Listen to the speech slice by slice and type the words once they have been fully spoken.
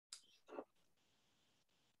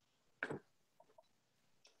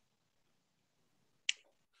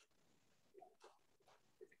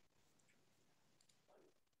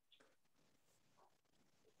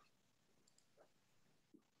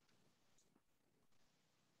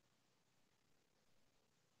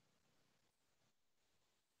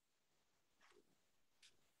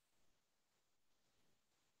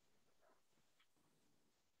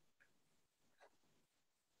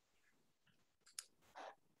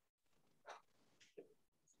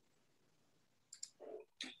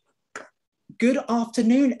Good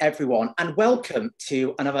afternoon, everyone, and welcome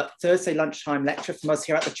to another Thursday lunchtime lecture from us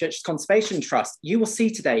here at the Church's Conservation Trust. You will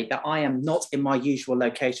see today that I am not in my usual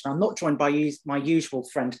location. I'm not joined by my usual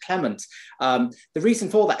friend Clement. The reason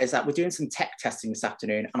for that is that we're doing some tech testing this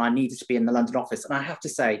afternoon and I needed to be in the London office. And I have to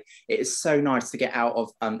say, it is so nice to get out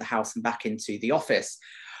of the house and back into the office.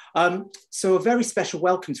 So a very special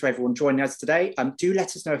welcome to everyone joining us today. Do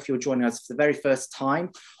let us know if you're joining us for the very first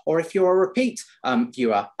time, or if you're a repeat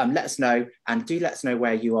viewer, let us know, and do let us know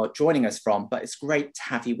where you are joining us from. But it's great to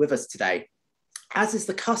have you with us today. As is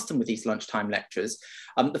the custom with these lunchtime lectures,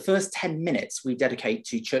 the first 10 minutes we dedicate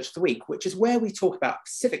to Church of the Week, which is where we talk about a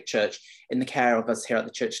specific church in the care of us here at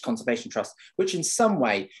the Church's Conservation Trust, which in some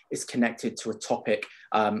way is connected to a topic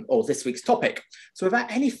or this week's topic. So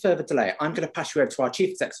without any further delay, I'm going to pass you over to our Chief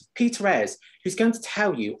Executive, Peter Ayres, who's going to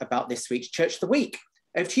tell you about this week's Church of the Week.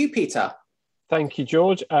 Over to you, Peter. Thank you,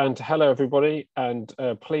 George, and hello, everybody. And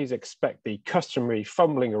please expect the customary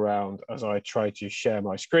fumbling around as I try to share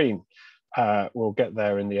my screen. We'll get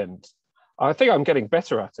there in the end. I think I'm getting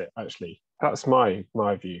better at it, actually. That's my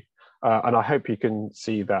view. And I hope you can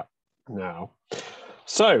see that now.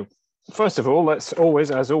 So, first of all, let's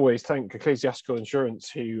as always, thank Ecclesiastical Insurance,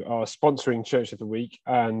 who are sponsoring Church of the Week,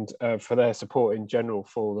 and for their support in general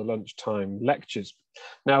for the lunchtime lectures.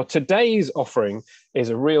 Now, today's offering is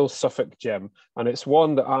a real Suffolk gem, and it's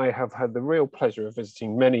one that I have had the real pleasure of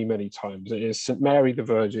visiting many, many times. It is St Mary the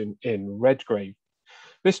Virgin in Redgrave.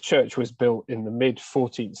 This church was built in the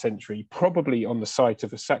mid-14th century, probably on the site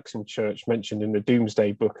of a Saxon church mentioned in the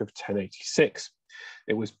Domesday Book of 1086.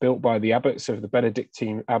 It was built by the abbots of the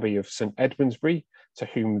Benedictine Abbey of St Edmundsbury, to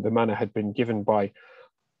whom the manor had been given by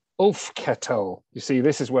Ulfketel. You see,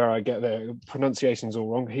 this is where I get the pronunciations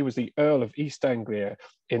all wrong. He was the Earl of East Anglia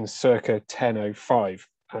in circa 1005,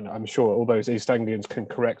 and I'm sure all those East Anglians can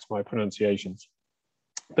correct my pronunciations.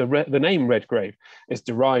 The name Redgrave is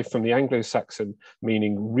derived from the Anglo-Saxon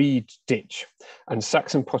meaning reed ditch, and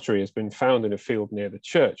Saxon pottery has been found in a field near the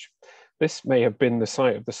church. This may have been the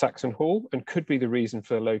site of the Saxon Hall and could be the reason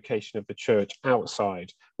for the location of the church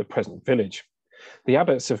outside the present village. The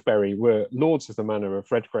abbots of Bury were lords of the manor of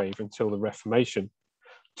Redgrave until the Reformation.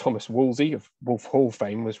 Thomas Wolsey of Wolf Hall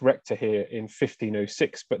fame was rector here in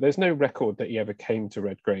 1506, but there's no record that he ever came to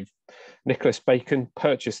Redgrave. Nicholas Bacon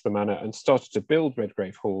purchased the manor and started to build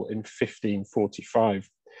Redgrave Hall in 1545.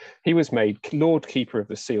 He was made Lord Keeper of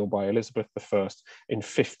the Seal by Elizabeth I in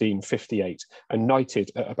 1558 and knighted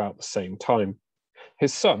at about the same time.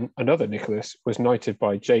 His son, another Nicholas, was knighted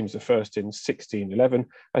by James I in 1611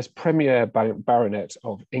 as Premier Baronet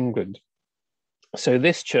of England. So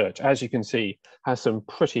this church, as you can see, has some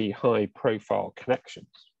pretty high-profile connections.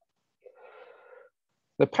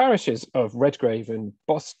 The parishes of Redgrave and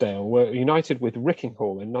Bosdale were united with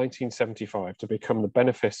Rickinghall in 1975 to become the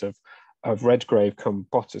benefice of Redgrave cum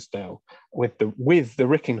Botesdale with the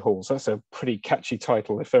Rickinghalls. That's a pretty catchy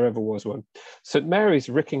title if there ever was one. St Mary's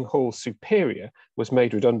Rickinghall Superior was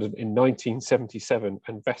made redundant in 1977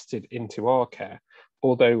 and vested into our care,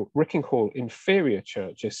 although Rickinghall Inferior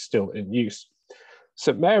Church is still in use.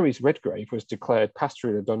 St Mary's Redgrave was declared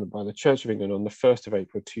pastorally redundant by the Church of England on the 1st of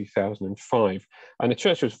April 2005, and the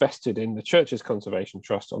church was vested in the Church's Conservation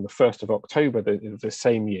Trust on the 1st of October the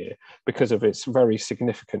same year because of its very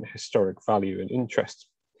significant historic value and interest.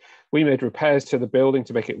 We made repairs to the building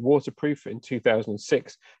to make it waterproof in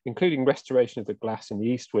 2006, including restoration of the glass in the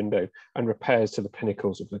east window and repairs to the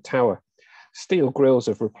pinnacles of the tower. Steel grills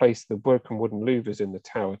have replaced the broken wooden louvers in the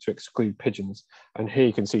tower to exclude pigeons, and here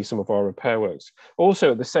you can see some of our repair works.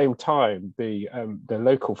 Also, at the same time, the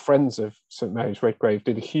local Friends of St Mary's Redgrave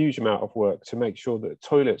did a huge amount of work to make sure that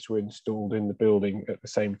toilets were installed in the building at the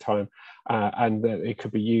same time, and that it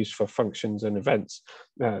could be used for functions and events.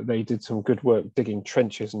 They did some good work digging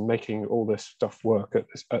trenches and making all this stuff work at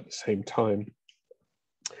the same time.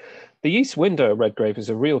 The east window of Redgrave is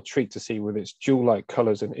a real treat to see with its jewel-like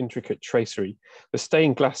colours and intricate tracery. The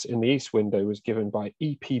stained glass in the east window was given by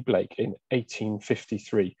E.P. Blake in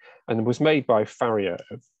 1853 and was made by Farrier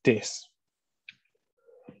of Diss.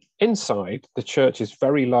 Inside, the church is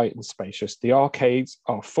very light and spacious. The arcades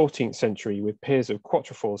are 14th century with piers of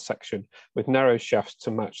quatrefoil section with narrow shafts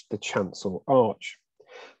to match the chancel arch.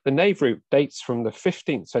 The nave roof dates from the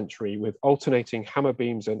 15th century with alternating hammer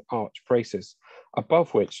beams and arch braces,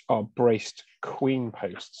 above which are braced queen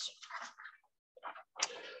posts.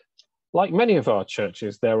 Like many of our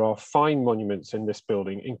churches, there are fine monuments in this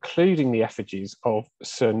building, including the effigies of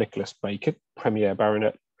Sir Nicholas Bacon, Premier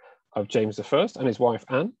Baronet of James I and his wife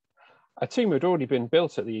Anne. A tomb had already been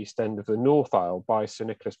built at the east end of the north aisle by Sir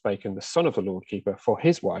Nicholas Bacon, the son of the Lord Keeper, for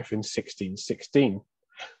his wife in 1616.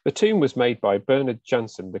 The tomb was made by Bernard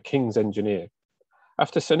Jansen, the king's engineer.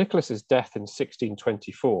 After Sir Nicholas's death in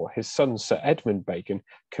 1624, his son Sir Edmund Bacon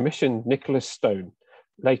commissioned Nicholas Stone,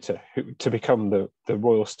 later to become the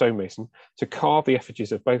royal stonemason, to carve the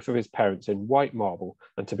effigies of both of his parents in white marble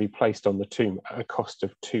and to be placed on the tomb at a cost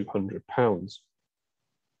of £200.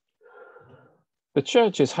 The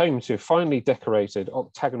church is home to a finely decorated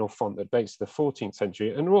octagonal font that dates to the 14th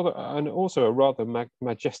century and also a rather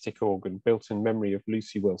majestic organ built in memory of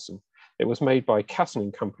Lucy Wilson. It was made by Casson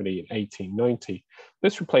and Company in 1890.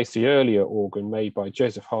 This replaced the earlier organ made by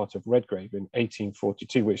Joseph Hart of Redgrave in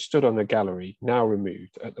 1842, which stood on a gallery now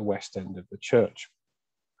removed at the west end of the church.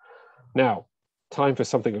 Now, time for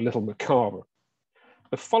something a little macabre.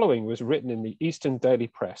 The following was written in the Eastern Daily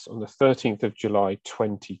Press on the 13th of July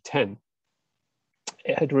 2010.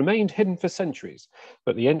 It had remained hidden for centuries,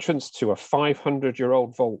 but the entrance to a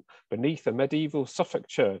 500-year-old vault beneath a medieval Suffolk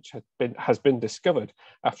church has been discovered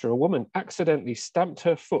after a woman accidentally stamped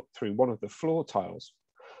her foot through one of the floor tiles.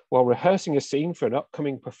 While rehearsing a scene for an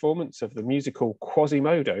upcoming performance of the musical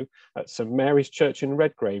Quasimodo at St Mary's Church in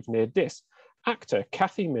Redgrave near Diss, actor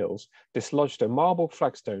Kathy Mills dislodged a marble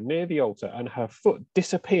flagstone near the altar and her foot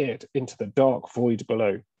disappeared into the dark void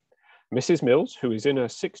below. Mrs. Mills, who is in her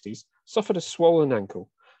 60s, suffered a swollen ankle,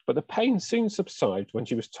 but the pain soon subsided when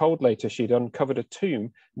she was told later she'd uncovered a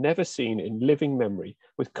tomb never seen in living memory,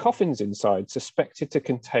 with coffins inside suspected to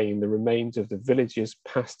contain the remains of the village's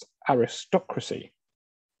past aristocracy.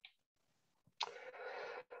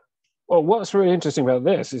 Well, what's really interesting about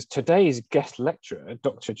this is today's guest lecturer,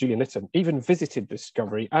 Dr. Julian Litten, even visited the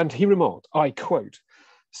discovery, and he remarked, I quote,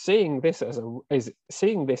 Seeing this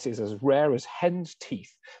is as rare as hen's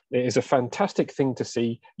teeth. It is a fantastic thing to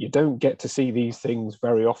see. You don't get to see these things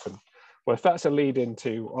very often. Well, if that's a lead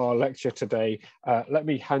into our lecture today, let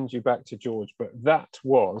me hand you back to George. But that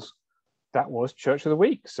was Church of the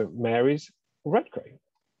Week, St Mary's, Redgrave.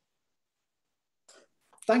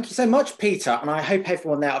 Thank you so much, Peter. And I hope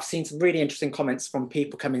everyone there, I've seen some really interesting comments from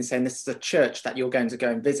people coming saying this is a church that you're going to go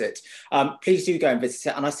and visit. Please do go and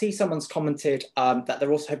visit it. And I see someone's commented that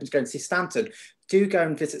they're also hoping to go and see Stanton. Do go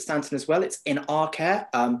and visit Stanton as well. It's in our care,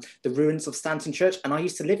 the ruins of Stanton Church. And I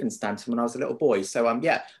used to live in Stanton when I was a little boy. So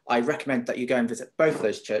yeah, I recommend that you go and visit both of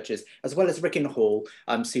those churches, as well as Riggin Hall,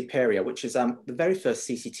 Superior, which is the very first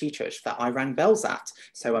CCT church that I rang bells at.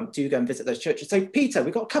 So do go and visit those churches. So Peter,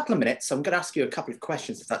 we've got a couple of minutes, so I'm going to ask you a couple of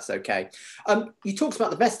questions, if that's okay. You talked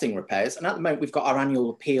about the vesting repairs, and at the moment we've got our annual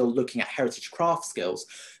appeal looking at heritage craft skills.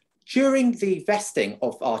 During the vesting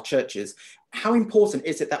of our churches, how important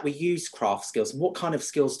is it that we use craft skills? What kind of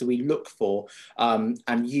skills do we look for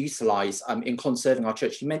and utilise in conserving our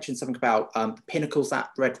church? You mentioned something about the pinnacles at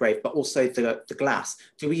Redgrave, but also the glass.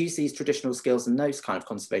 Do we use these traditional skills in those kind of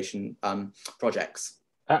conservation projects?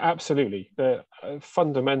 Absolutely. They're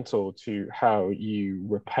fundamental to how you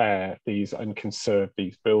repair these and conserve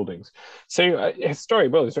these buildings. So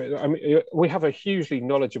historic buildings, I mean, we have a hugely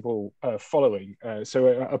knowledgeable following. So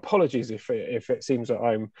apologies if it seems that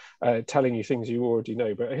I'm telling you things you already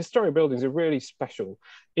know, but historic buildings are really special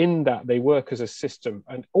in that they work as a system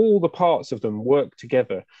and all the parts of them work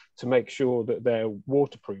together to make sure that they're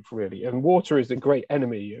waterproof, really. And water is the great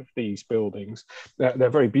enemy of these buildings. They're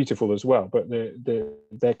very beautiful as well, but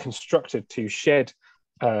they're constructed to shed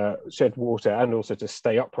water and also to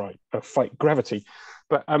stay upright, fight gravity.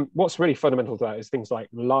 But what's really fundamental to that is things like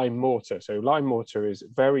lime mortar. So lime mortar is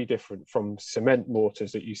very different from cement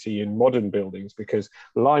mortars that you see in modern buildings because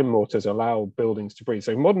lime mortars allow buildings to breathe.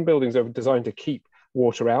 So modern buildings are designed to keep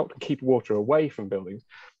water out, keep water away from buildings.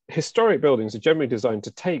 Historic buildings are generally designed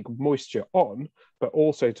to take moisture on, but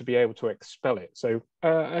also to be able to expel it. So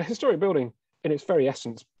a historic building, in its very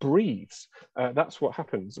essence, breathes. That's what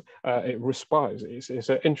happens. It respires. It's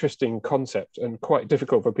an interesting concept and quite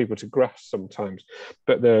difficult for people to grasp sometimes.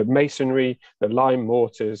 But the masonry, the lime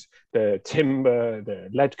mortars, the timber, the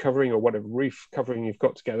lead covering or whatever roof covering you've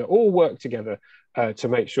got together, all work together to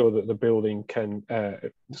make sure that the building can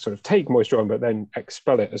sort of take moisture on, but then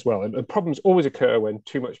expel it as well. And problems always occur when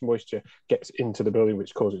too much moisture gets into the building,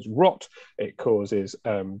 which causes rot, it causes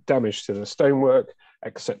damage to the stonework,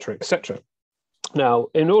 etc., etc. Now,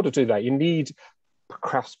 in order to do that, you need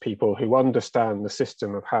craftspeople who understand the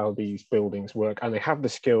system of how these buildings work, and they have the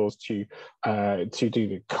skills to do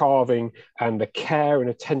the carving and the care and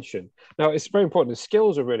attention. Now, it's very important. The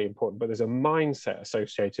skills are really important, but there's a mindset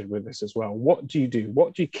associated with this as well. What do you do?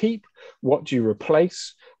 What do you keep? what do you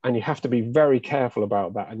replace? And you have to be very careful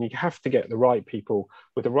about that. And you have to get the right people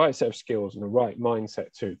with the right set of skills and the right mindset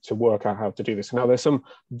to work out how to do this. Now, there's some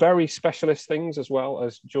very specialist things as well,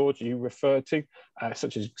 as George, you referred to,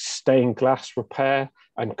 such as stained glass repair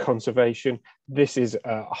and conservation. This is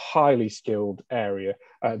a highly skilled area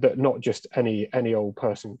that not just any old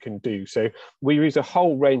person can do. So we use a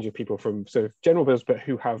whole range of people, from sort of general builders, but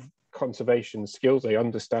who have conservation skills, they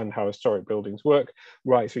understand how historic buildings work,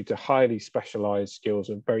 right through to highly specialized skills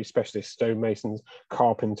of very specialist stonemasons,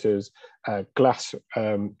 carpenters, glass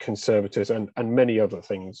conservators, and many other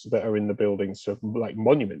things that are in the buildings, so like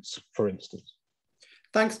monuments, for instance.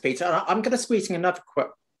 Thanks, Peter. I'm going to squeeze in another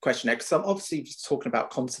question next. So I'm obviously just talking about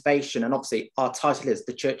conservation, and obviously our title is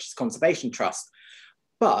the Church's Conservation Trust.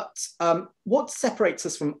 But what separates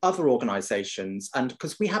us from other organisations? And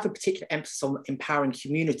because we have a particular emphasis on empowering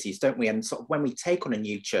communities, don't we? And sort of when we take on a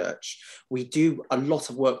new church, we do a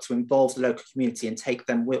lot of work to involve the local community and take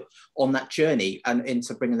them on that journey and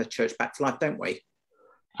into bringing the church back to life, don't we?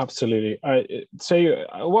 Absolutely. I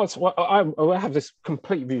have this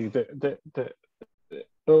complete view that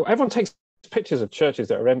everyone takes pictures of churches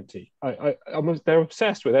that are empty. They're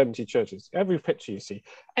obsessed with empty churches. Every picture you see,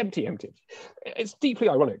 empty, empty. It's deeply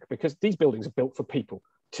ironic because these buildings are built for people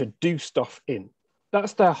to do stuff in.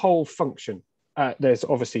 That's their whole function. There's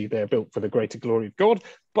obviously they're built for the greater glory of God,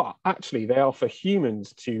 but actually they are for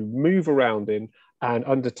humans to move around in and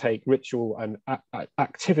undertake ritual and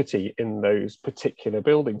activity in those particular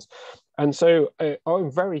buildings. And so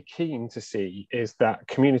I'm very keen to see is that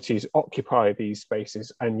communities occupy these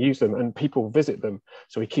spaces and use them, and people visit them.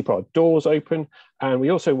 So we keep our doors open, and we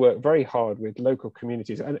also work very hard with local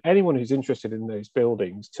communities and anyone who's interested in those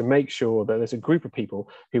buildings to make sure that there's a group of people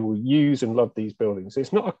who will use and love these buildings.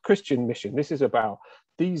 It's not a Christian mission. This is about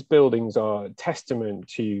these buildings are testament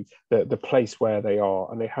to the place where they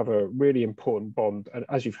are, and they have a really important bond. And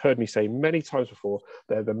as you've heard me say many times before,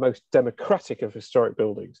 they're the most democratic of historic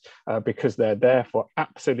buildings because they're there for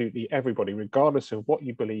absolutely everybody, regardless of what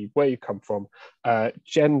you believe, where you come from,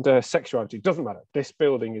 gender, sexuality, doesn't matter. This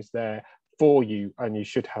building is there for you, and you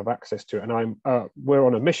should have access to it. And we're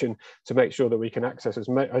on a mission to make sure that we can access as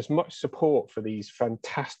much support for these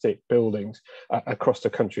fantastic buildings across the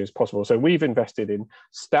country as possible. So we've invested in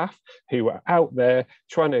staff who are out there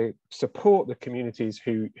trying to support the communities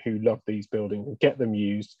who love these buildings and get them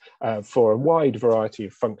used for a wide variety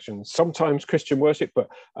of functions. Sometimes Christian worship, but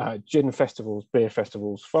gin festivals, beer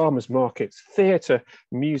festivals, farmers markets, theatre,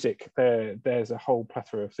 music. There's a whole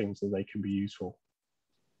plethora of things that they can be used for.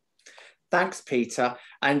 Thanks, Peter.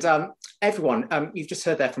 And everyone, you've just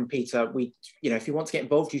heard there from Peter. If you want to get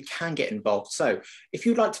involved, you can get involved. So if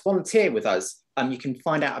you'd like to volunteer with us, you can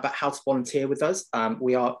find out about how to volunteer with us.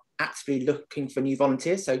 We are actively looking for new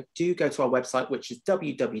volunteers. So do go to our website, which is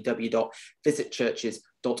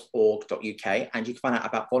www.visitchurches.org.uk, and you can find out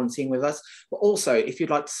about volunteering with us. But also, if you'd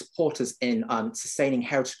like to support us in sustaining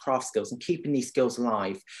heritage craft skills and keeping these skills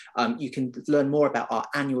alive, you can learn more about our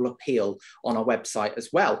annual appeal on our website as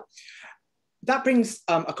well. That brings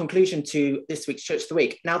a conclusion to this week's Church of the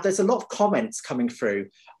Week. Now, there's a lot of comments coming through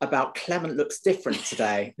about Clement looks different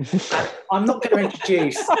today. I'm not going to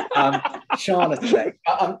introduce Shana today.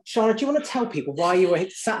 Shana, do you want to tell people why you were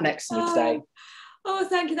sat next to me today? Oh,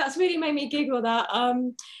 thank you. That's really made me giggle. That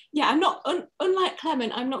yeah, I'm not unlike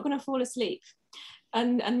Clement. I'm not going to fall asleep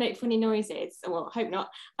and make funny noises. Well, I hope not.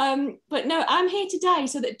 But no, I'm here today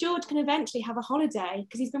so that George can eventually have a holiday,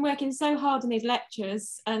 because he's been working so hard on these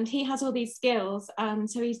lectures and he has all these skills. And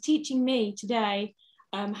so he's teaching me today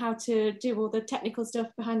how to do all the technical stuff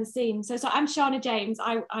behind the scenes. So I'm Shana James.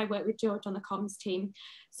 I work with George on the comms team.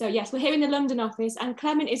 So yes, we're here in the London office, and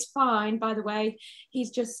Clement is fine, by the way.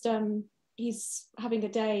 He's just, he's having a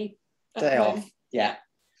day off. Yeah.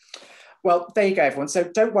 Well, there you go, everyone. So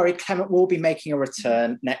don't worry, Clement will be making a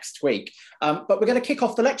return next week. But we're going to kick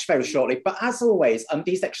off the lecture very shortly. But as always,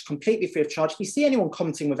 these lectures are completely free of charge. If you see anyone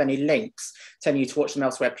commenting with any links telling you to watch them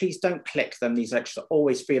elsewhere, please don't click them. These lectures are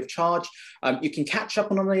always free of charge. You can catch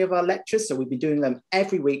up on any of our lectures. So we've been doing them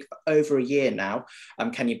every week for over a year now,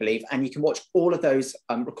 can you believe? And you can watch all of those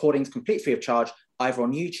recordings completely free of charge, either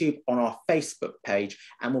on YouTube, on our Facebook page,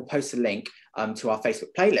 and we'll post a link to our Facebook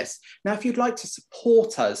playlist. Now, if you'd like to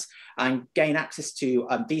support us and gain access to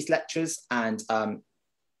these lectures and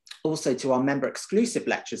also to our member exclusive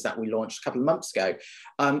lectures that we launched a couple of months ago,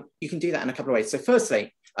 you can do that in a couple of ways. So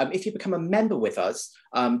firstly, If you become a member with us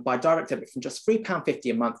by direct debit from just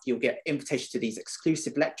 £3.50 a month, you'll get invitation to these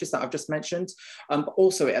exclusive lectures that I've just mentioned. But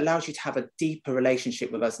also it allows you to have a deeper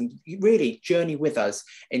relationship with us and you really journey with us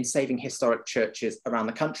in saving historic churches around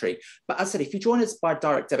the country. But as I said, if you join us by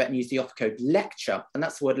direct debit and use the offer code LECTURE, and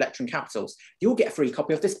that's the word lecture in capitals, you'll get a free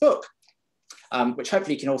copy of this book. Which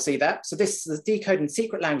hopefully you can all see there. So this is the Decoding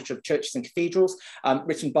Secret Language of Churches and Cathedrals,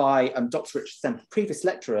 written by Dr. Richardson, previous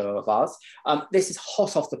lecturer of ours. This is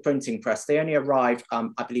hot off the printing press. They only arrived,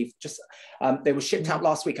 I believe, they were shipped out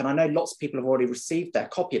last week, and I know lots of people have already received their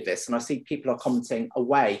copy of this, and I see people are commenting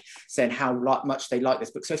away, saying how much they like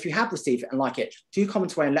this book. So if you have received it and like it, do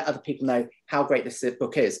comment away and let other people know how great this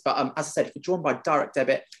book is. But as I said, if you join by direct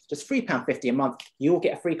debit, just £3.50 a month, you'll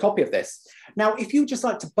get a free copy of this. Now, if you just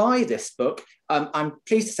like to buy this book, I'm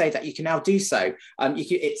pleased to say that you can now do so.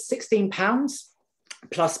 It's £16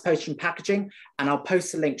 plus postage and packaging, and I'll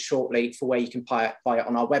post a link shortly for where you can buy it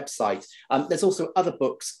on our website. There's also other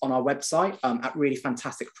books on our website at really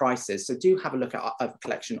fantastic prices, so do have a look at our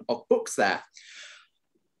collection of books there.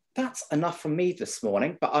 That's enough from me this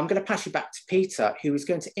morning, but I'm going to pass you back to Peter, who is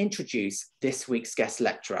going to introduce this week's guest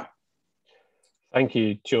lecturer. Thank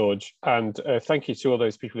you, George, and thank you to all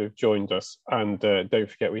those people who've joined us. And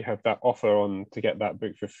don't forget, we have that offer on to get that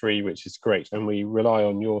book for free, which is great. And we rely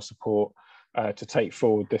on your support to take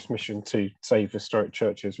forward this mission to save historic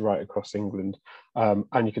churches right across England.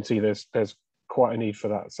 And you can see there's quite a need for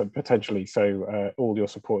that, so potentially. So all your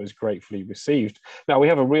support is gratefully received. Now, we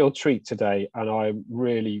have a real treat today, and I'm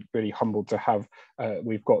really, really humbled to have,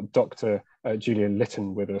 we've got Dr. Julian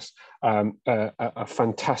Litten with us, a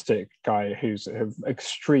fantastic guy who's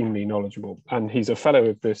extremely knowledgeable, and he's a fellow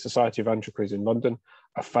of the Society of Antiquaries in London,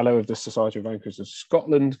 a fellow of the Society of Antiquaries of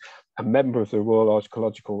Scotland, a member of the Royal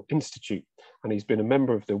Archaeological Institute, and he's been a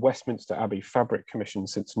member of the Westminster Abbey Fabric Commission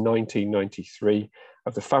since 1993,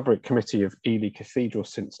 of the Fabric Committee of Ely Cathedral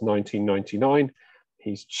since 1999.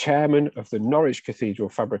 He's chairman of the Norwich Cathedral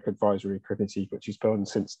Fabric Advisory Committee, which he's been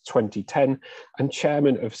since 2010, and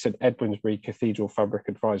chairman of St Edmundsbury Cathedral Fabric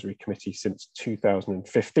Advisory Committee since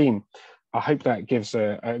 2015. I hope that gives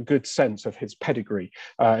a good sense of his pedigree.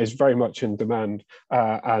 Is very much in demand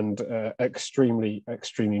and extremely,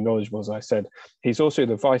 extremely knowledgeable, as I said. He's also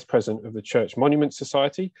the Vice President of the Church Monument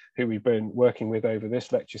Society, who we've been working with over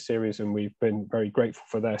this lecture series, and we've been very grateful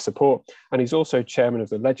for their support. And he's also Chairman of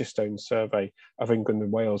the Ledgerstone Survey of England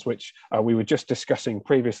and Wales, which we were just discussing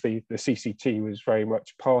previously. The CCT was very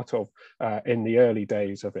much part of in the early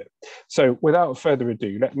days of it. So without further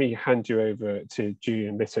ado, let me hand you over to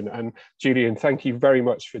Julian Litten. And Julian, thank you very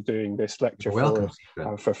much for doing this lecture for us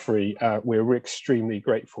for free. We're extremely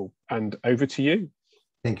grateful. And over to you.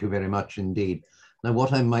 Thank you very much indeed. Now,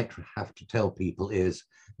 what I might have to tell people is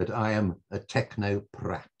that I am a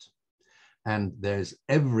technocrat, and there's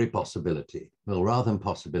every possibility, well, rather than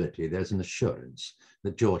possibility, there's an assurance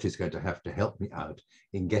that George is going to have to help me out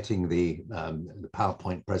in getting the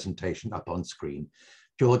PowerPoint presentation up on screen.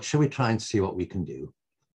 George, shall we try and see what we can do?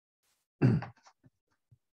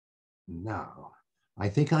 Now, I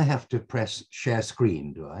think I have to press share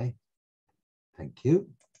screen, do I? Thank you.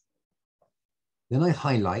 Then I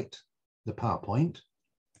highlight the PowerPoint.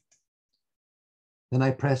 Then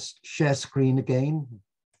I press share screen again.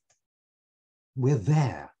 We're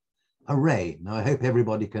there. Hooray. Now I hope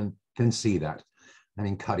everybody can see that. I'm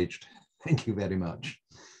encouraged. Thank you very much.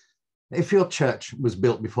 If your church was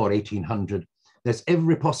built before 1800, there's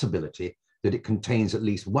every possibility that it contains at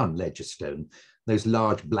least one Ledgerstone, those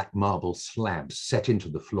large black marble slabs set into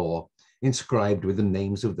the floor, inscribed with the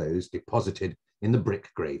names of those deposited in the brick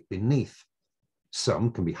grave beneath.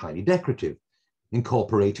 Some can be highly decorative,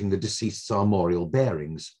 incorporating the deceased's armorial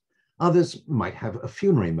bearings. Others might have a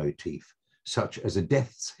funerary motif, such as a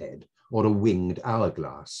death's head or a winged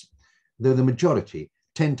hourglass, though the majority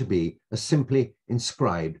tend to be a simply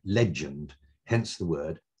inscribed legend, hence the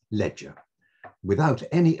word ledger, without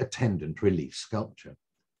any attendant relief sculpture.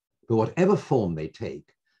 But whatever form they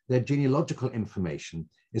take, their genealogical information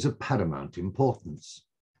is of paramount importance.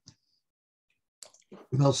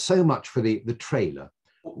 Well, so much for the trailer.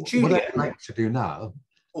 Julian, what I'd like to do now,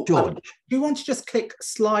 George. Do you want to just click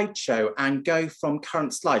slideshow and go from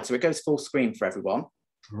current slide so it goes full screen for everyone?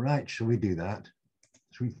 Right, shall we do that?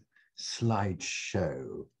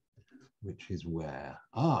 Slideshow, which is where?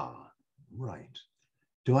 Ah, right.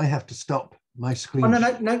 Do I have to stop my screen?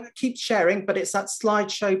 Oh, no, keep sharing, but it's that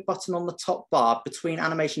slideshow button on the top bar between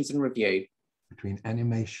animations and review. Between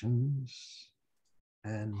animations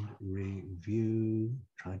and review,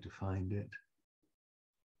 trying to find it.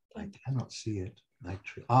 I cannot see it.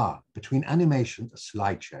 Between animation,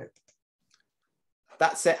 slideshow.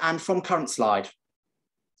 That's it, and from current slide.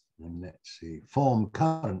 And let's see, from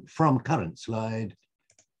current slide.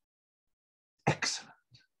 Excellent.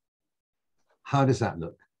 How does that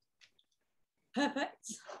look?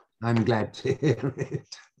 Perfect. I'm glad to hear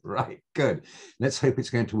it. Right, good. Let's hope it's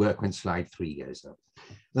going to work when slide 3 goes up.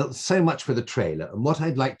 Well, so much for the trailer. And what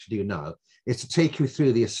I'd like to do now is to take you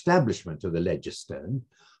through the establishment of the Ledgerstone,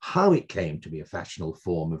 how it came to be a fashionable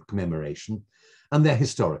form of commemoration, and their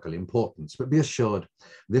historical importance. But be assured,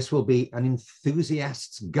 this will be an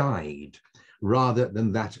enthusiast's guide rather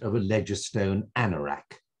than that of a Ledgerstone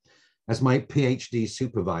anorak. As my PhD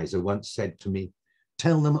supervisor once said to me,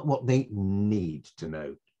 tell them what they need to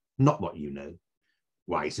know, not what you know.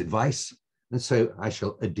 Wise advice, and so I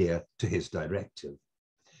shall adhere to his directive.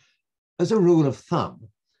 As a rule of thumb,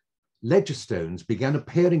 Ledgerstones began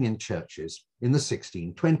appearing in churches in the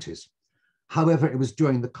 1620s. However, it was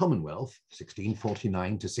during the Commonwealth, 1649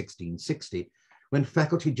 to 1660, when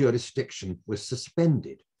faculty jurisdiction was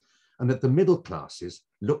suspended, and that the middle classes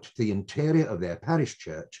looked to the interior of their parish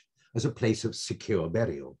church as a place of secure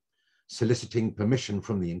burial, soliciting permission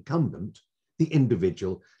from the incumbent, the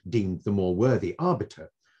individual deemed the more worthy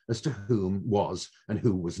arbiter as to whom was and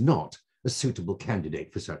who was not a suitable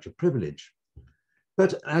candidate for such a privilege.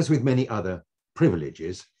 But as with many other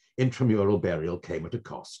privileges, intramural burial came at a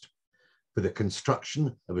cost. For the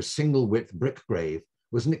construction of a single-width brick grave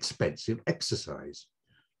was an expensive exercise,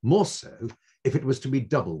 more so if it was to be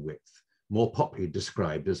double-width, more popularly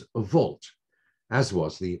described as a vault, as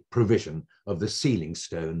was the provision of the sealing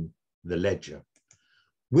stone, the ledger.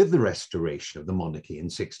 With the restoration of the monarchy in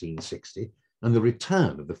 1660 and the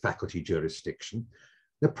return of the faculty jurisdiction,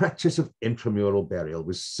 the practice of intramural burial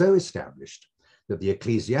was so established that the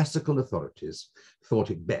ecclesiastical authorities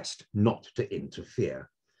thought it best not to interfere,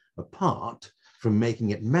 apart from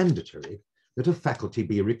making it mandatory that a faculty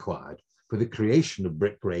be required for the creation of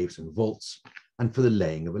brick graves and vaults and for the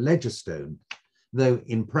laying of a ledgerstone, though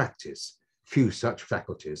in practice, few such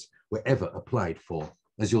faculties were ever applied for,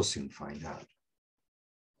 as you'll soon find out.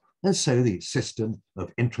 And so the system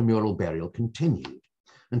of intramural burial continued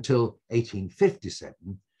until 1857,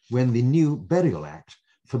 when the new Burial Act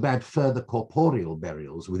forbade further corporeal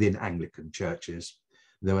burials within Anglican churches,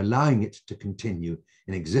 though allowing it to continue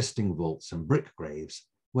in existing vaults and brick graves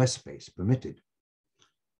where space permitted.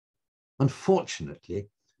 Unfortunately,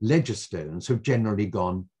 Ledgerstones have generally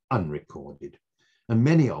gone unrecorded, and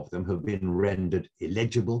many of them have been rendered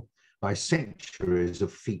illegible by centuries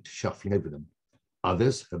of feet shuffling over them.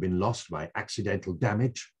 Others have been lost by accidental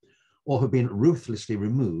damage or have been ruthlessly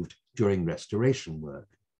removed during restoration work.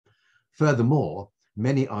 Furthermore,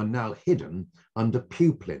 many are now hidden under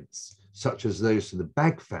pew plinths, such as those to the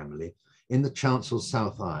Bagg family in the chancel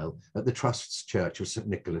south aisle at the Trust's Church of St.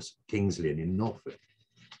 Nicholas, King's Lynn in Norfolk.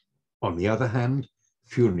 On the other hand,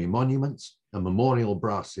 funerary monuments and memorial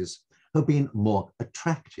brasses have been more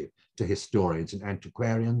attractive to historians and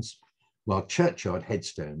antiquarians, while churchyard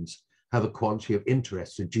headstones have a quality of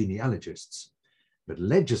interest to genealogists. But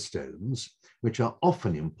Ledgerstones, which are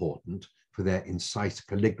often important for their incisive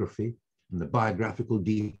calligraphy and the biographical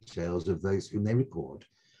details of those whom they record,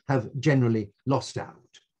 have generally lost out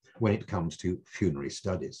when it comes to funerary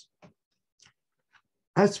studies.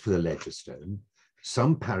 As for the Ledgerstone,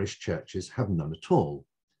 some parish churches have none at all,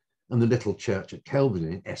 and the little church at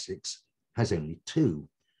Kelvedon in Essex has only 2,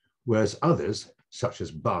 whereas others, such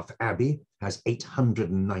as Bath Abbey, has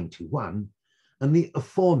 891, and the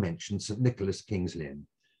aforementioned St. Nicholas King's Lynn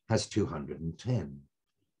has 210.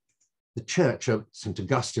 The church of St.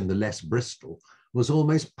 Augustine the Less, Bristol, was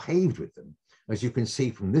almost paved with them, as you can see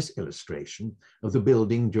from this illustration of the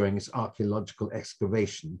building during its archaeological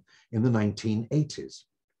excavation in the 1980s.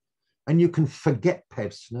 And you can forget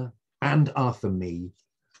Pevsner and Arthur Mee,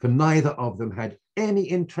 for neither of them had any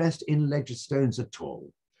interest in Ledgerstones at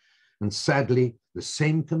all. And sadly, the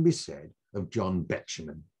same can be said of John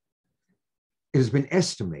Betjeman. It has been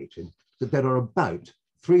estimated that there are about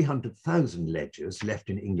 300,000 ledgers left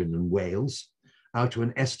in England and Wales, out of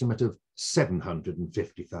an estimate of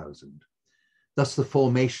 750,000. Thus, the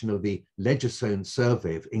formation of the Ledgerstone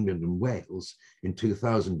Survey of England and Wales in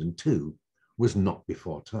 2002 was not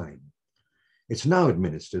before time. It's now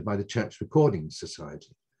administered by the Church Recording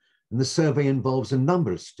Society, and the survey involves a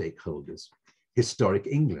number of stakeholders: Historic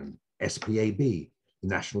England, SPAB, the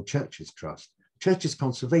National Churches Trust, Churches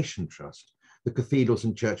Conservation Trust, the Cathedrals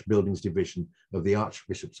and Church Buildings Division of the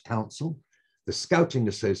Archbishop's Council, the Scouting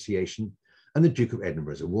Association, and the Duke of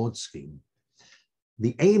Edinburgh's Awards Scheme.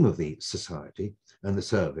 The aim of the Society and the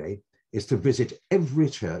survey is to visit every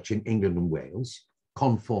church in England and Wales,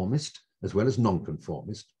 conformist as well as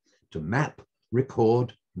non-conformist, to map,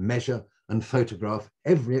 record, measure, and photograph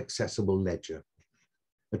every accessible ledger.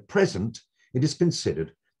 At present, it is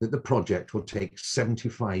considered that the project will take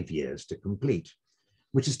 75 years to complete,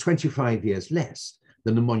 which is 25 years less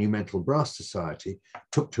than the Monumental Brass Society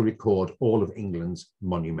took to record all of England's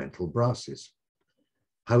monumental brasses.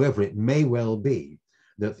 However, it may well be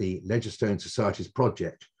that the Ledgerstone Society's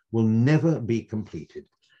project will never be completed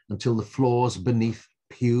until the floors beneath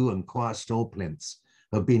pew and choir stall plinths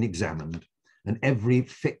have been examined and every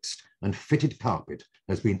fixed and fitted carpet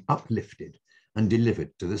has been uplifted and delivered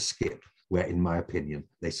to the skip where, in my opinion,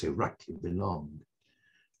 they so rightly belonged.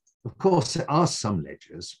 Of course, there are some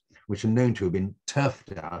ledgers which are known to have been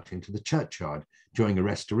turfed out into the churchyard during a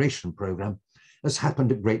restoration programme, as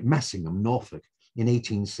happened at Great Massingham, Norfolk, in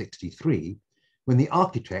 1863, when the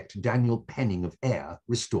architect Daniel Penning of Ayr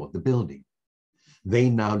restored the building. They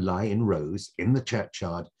now lie in rows in the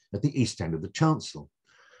churchyard at the east end of the chancel.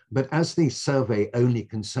 But as the survey only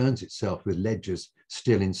concerns itself with ledgers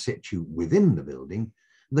still in situ within the building,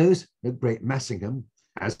 those at Great Massingham,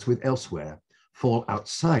 as with elsewhere, fall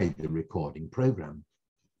outside the recording programme.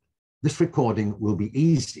 This recording will be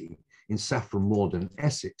easy in Saffron Walden,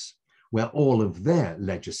 Essex, where all of their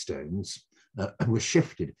Ledgerstones were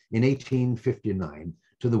shifted in 1859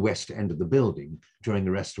 to the west end of the building during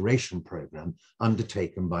a restoration programme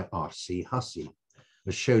undertaken by R.C. Hussey,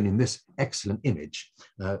 as shown in this excellent image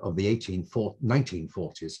of the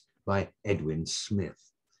 1940s by Edwin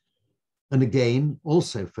Smith. And again,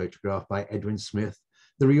 also photographed by Edwin Smith,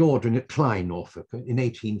 the reordering at Clyde, Norfolk in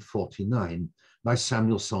 1849 by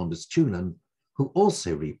Samuel Saunders Tulin, who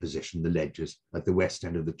also repositioned the ledgers at the west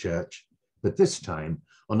end of the church, but this time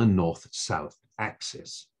on a north-south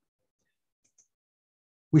axis.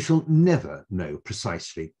 We shall never know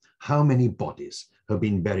precisely how many bodies have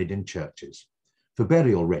been buried in churches, for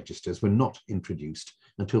burial registers were not introduced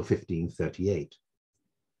until 1538.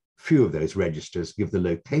 Few of those registers give the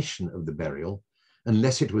location of the burial,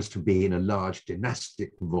 unless it was to be in a large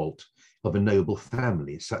dynastic vault of a noble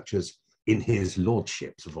family, such as in his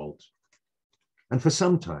lordship's vault. And for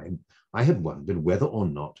some time, I had wondered whether or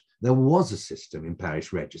not there was a system in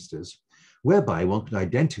parish registers whereby one could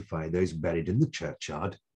identify those buried in the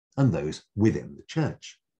churchyard and those within the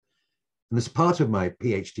church. And as part of my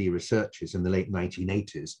PhD researches in the late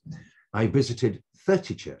 1980s, I visited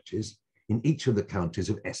 30 churches in each of the counties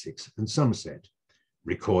of Essex and Somerset,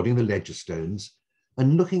 recording the Ledgerstones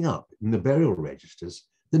and looking up in the burial registers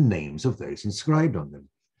the names of those inscribed on them.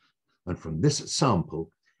 And from this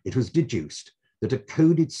sample, it was deduced that a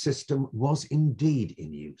coded system was indeed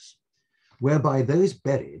in use, whereby those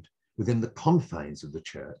buried within the confines of the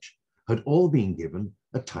church had all been given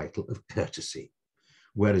a title of courtesy,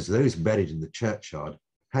 whereas those buried in the churchyard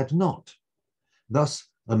had not. Thus,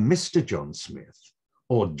 a Mr. John Smith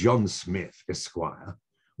or John Smith, Esquire,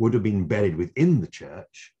 would have been buried within the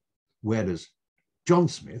church, whereas John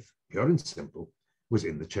Smith, pure and simple, was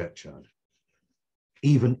in the churchyard.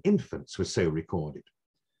 Even infants were so recorded.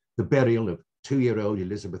 The burial of 2-year-old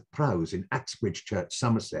Elizabeth Prowse in Axbridge Church,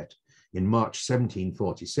 Somerset, in March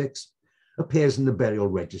 1746, appears in the burial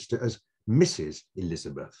register as Mrs.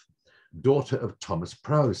 Elizabeth, daughter of Thomas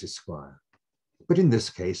Prowse, Esquire. But in this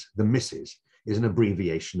case, the Mrs. is an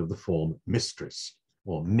abbreviation of the form mistress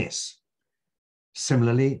or miss.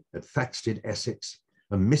 Similarly, at Thaxted, Essex,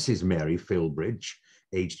 a Mrs. Mary Filbridge,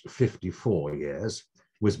 aged 54 years,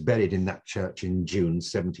 was buried in that church in June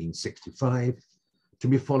 1765, to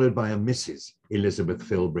be followed by a Mrs. Elizabeth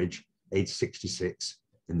Filbridge, aged 66,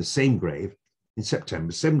 in the same grave in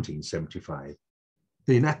September 1775.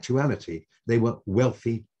 But in actuality, they were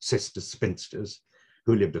wealthy sister spinsters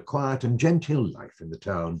who lived a quiet and genteel life in the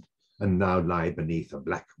town and now lie beneath a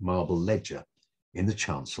black marble ledger in the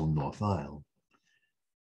chancel north aisle.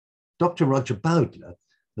 Dr. Roger Bowdler,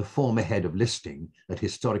 the former head of listing at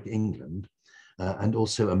Historic England and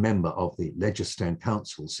also a member of the Ledgerstone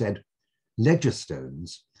Council, said,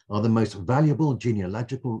 "Ledgerstones are the most valuable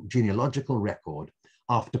genealogical record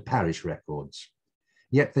after parish records,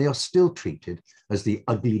 yet they are still treated as the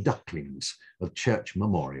ugly ducklings of church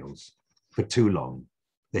memorials. For too long,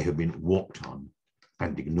 they have been walked on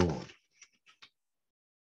and ignored."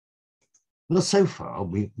 Well, so far,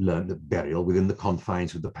 we've learned that burial within the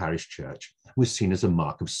confines of the parish church was seen as a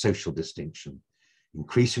mark of social distinction,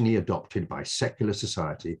 increasingly adopted by secular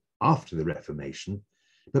society after the Reformation,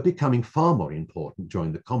 but becoming far more important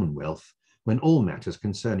during the Commonwealth, when all matters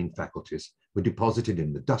concerning faculties were deposited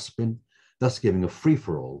in the dustbin, thus giving a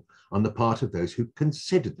free-for-all on the part of those who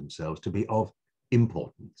considered themselves to be of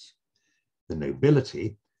importance. The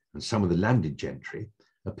nobility and some of the landed gentry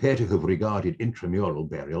appear to have regarded intramural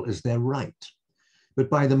burial as their right. But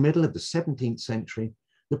by the middle of the 17th century,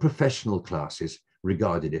 the professional classes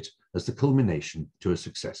regarded it as the culmination to a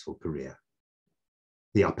successful career.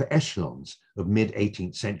 The upper echelons of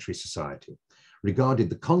mid-18th century society regarded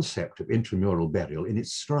the concept of intramural burial in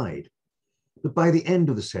its stride. But by the end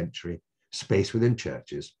of the century, space within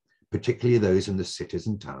churches, particularly those in the cities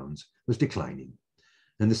and towns, was declining,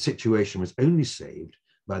 and the situation was only saved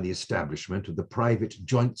by the establishment of the private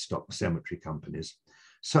joint stock cemetery companies,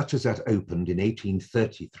 such as that opened in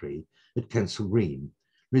 1833 at Kensal Green,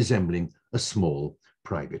 resembling a small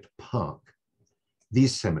private park.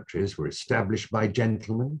 These cemeteries were established by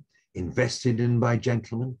gentlemen, invested in by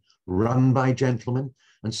gentlemen, run by gentlemen,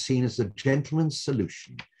 and seen as the gentleman's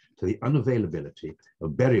solution to the unavailability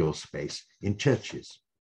of burial space in churches.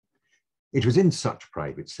 It was in such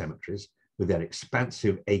private cemeteries, with their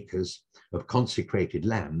expansive acres of consecrated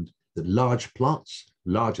land, that large plots,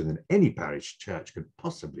 larger than any parish church could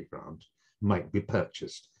possibly grant, might be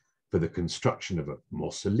purchased for the construction of a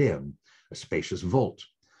mausoleum, a spacious vault,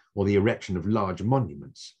 or the erection of large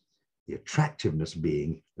monuments, the attractiveness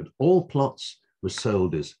being that all plots were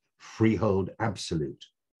sold as freehold absolute.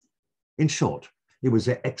 In short, it was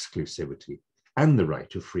their exclusivity and the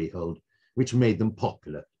right of freehold which made them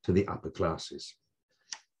popular to the upper classes.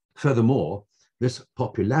 Furthermore, this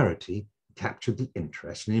popularity captured the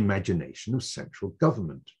interest and imagination of central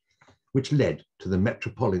government, which led to the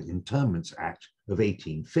Metropolitan Interments Act of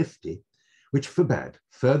 1850, which forbade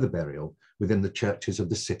further burial within the churches of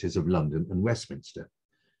the cities of London and Westminster,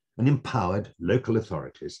 and empowered local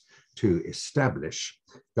authorities to establish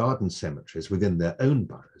garden cemeteries within their own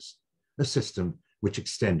boroughs, a system which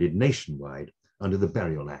extended nationwide under the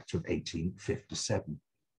Burial Act of 1857.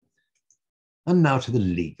 And now to the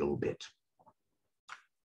legal bit.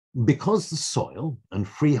 Because the soil and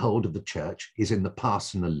freehold of the church is in the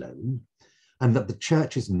parson alone, and that the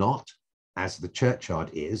church is not, as the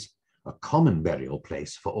churchyard is, a common burial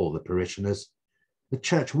place for all the parishioners, the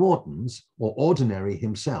church wardens or ordinary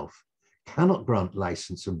himself cannot grant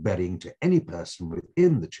license of burying to any person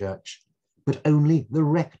within the church, but only the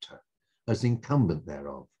rector as incumbent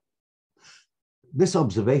thereof. This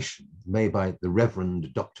observation, made by the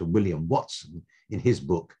Reverend Dr. William Watson in his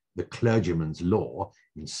book, The Clergyman's Law,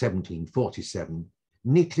 in 1747,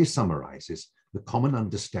 neatly summarizes the common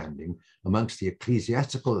understanding amongst the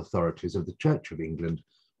ecclesiastical authorities of the Church of England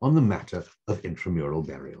on the matter of intramural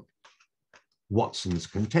burial. Watson's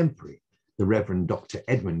contemporary, the Reverend Dr.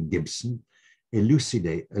 Edwin Gibson,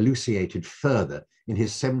 elucidated further in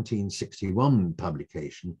his 1761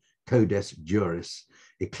 publication, Codes Juris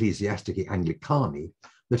Ecclesiastici Anglicani,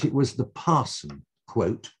 that it was the parson,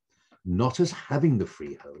 quote, not as having the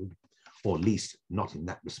freehold, or at least not in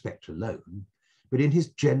that respect alone, but in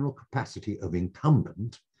his general capacity of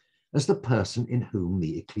incumbent, as the person in whom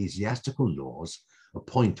the ecclesiastical laws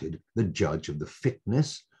appointed the judge of the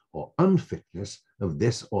fitness or unfitness of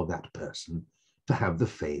this or that person to have the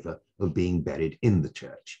favour of being buried in the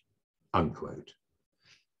church, unquote.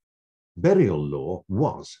 Burial law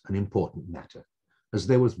was an important matter, as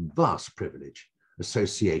there was vast privilege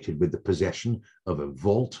associated with the possession of a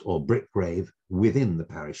vault or brick grave within the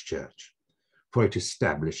parish church, for it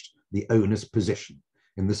established the owner's position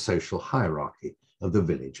in the social hierarchy of the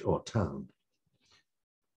village or town.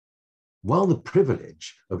 While the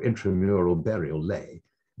privilege of intramural burial lay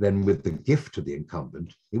then with the gift of the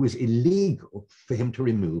incumbent, it was illegal for him to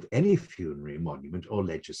remove any funerary monument or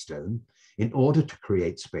ledgerstone in order to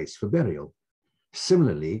create space for burial.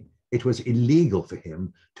 Similarly, it was illegal for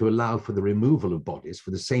him to allow for the removal of bodies for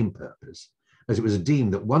the same purpose, as it was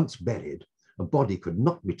deemed that once buried, a body could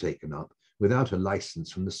not be taken up without a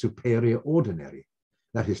license from the superior ordinary,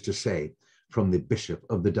 that is to say, from the bishop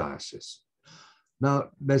of the diocese. Now,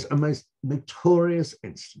 there's a most notorious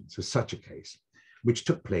instance of such a case, which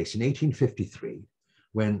took place in 1853,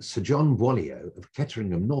 when Sir John Boileau of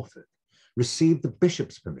Ketteringham, Norfolk, received the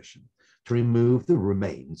bishop's permission to remove the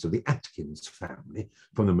remains of the Atkins family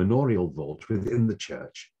from the manorial vault within the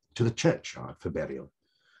church to the churchyard for burial,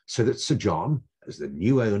 so that Sir John, as the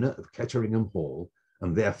new owner of Ketteringham Hall,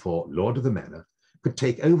 and therefore Lord of the Manor, could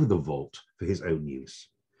take over the vault for his own use.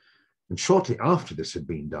 And shortly after this had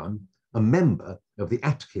been done, a member of the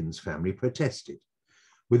Atkins family protested,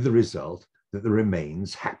 with the result that the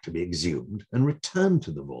remains had to be exhumed and returned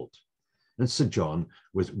to the vault, and Sir John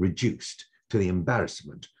was reduced to the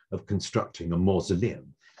embarrassment of constructing a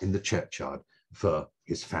mausoleum in the churchyard for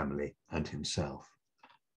his family and himself.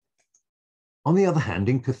 On the other hand,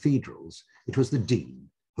 in cathedrals, it was the dean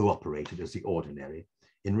who operated as the ordinary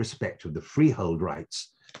in respect of the freehold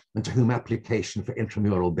rights and to whom application for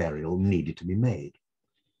intramural burial needed to be made.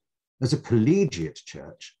 As a collegiate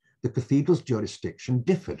church, the cathedral's jurisdiction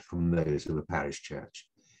differed from those of a parish church,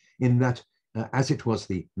 in that as it was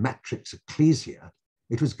the matrix ecclesia,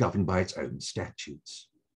 it was governed by its own statutes.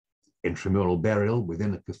 Intramural burial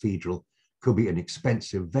within a cathedral could be an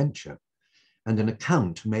expensive venture, and an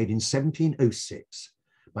account made in 1706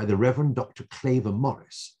 by the Reverend Dr. Claver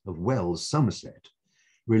Morris of Wells, Somerset,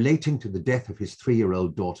 relating to the death of his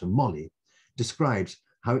 3-year-old daughter Molly, describes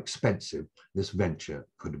how expensive this venture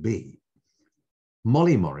could be.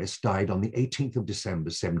 Molly Morris died on the 18th of December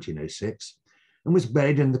 1706 and was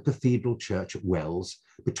buried in the cathedral church at Wells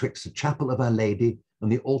betwixt the chapel of Our Lady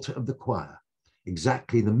and the altar of the choir,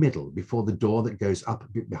 exactly the middle before the door that goes up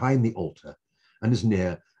behind the altar and as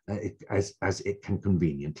near as it can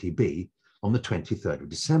conveniently be on the 23rd of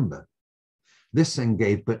December. This then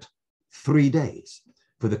gave but 3 days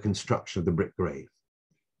for the construction of the brick grave.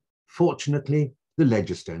 Fortunately, the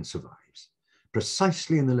Ledgerstone survives,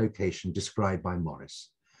 precisely in the location described by Morris,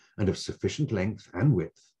 and of sufficient length and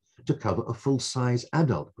width to cover a full-size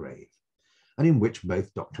adult grave, and in which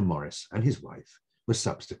both Dr. Morris and his wife were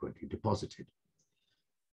subsequently deposited.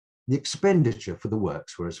 The expenditure for the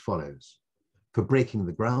works were as follows: for breaking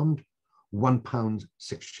the ground, £1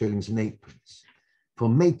 6s and 8d. For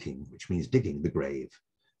making, which means digging the grave,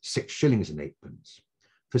 6s and 8d.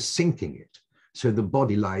 For sinking it, so the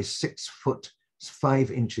body lies 6 foot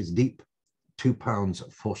 5 inches deep, £2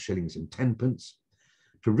 4s and 10d.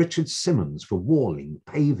 To Richard Simmons for walling,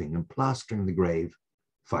 paving and plastering the grave,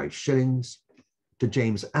 5s. To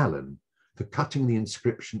James Allen for cutting the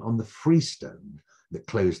inscription on the freestone that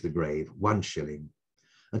closed the grave, 1s.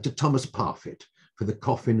 And to Thomas Parfitt for the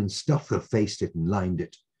coffin and stuff that faced it and lined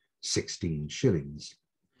it, 16s.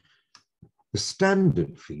 The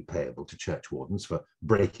standard fee payable to churchwardens for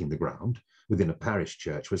breaking the ground within a parish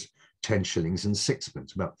church was 10s and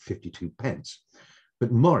 6d, about 52d.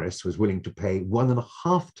 But Morris was willing to pay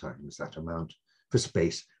 1.5 times that amount for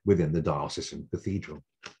space within the diocesan cathedral.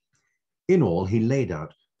 In all, he laid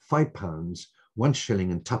out £5,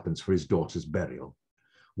 1s and 2d for his daughter's burial,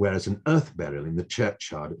 whereas an earth burial in the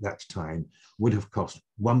churchyard at that time would have cost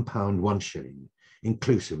 £1 1s,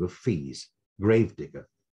 inclusive of fees, gravedigger,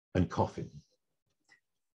 and coffin.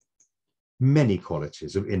 Many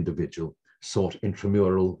qualities of individual sought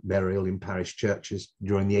intramural burial in parish churches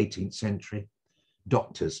during the 18th century.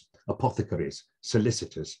 Doctors, apothecaries,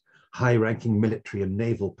 solicitors, high-ranking military and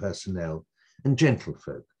naval personnel, and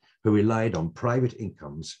gentlefolk who relied on private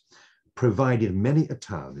incomes provided many a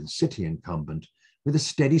town and city incumbent with a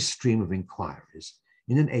steady stream of inquiries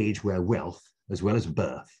in an age where wealth, as well as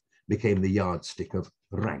birth, became the yardstick of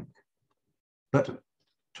rank. But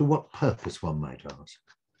to what purpose, one might ask?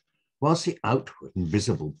 Whilst the outward and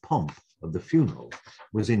visible pomp of the funeral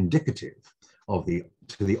was indicative of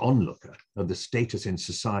to the onlooker of the status in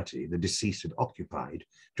society the deceased had occupied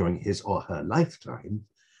during his or her lifetime,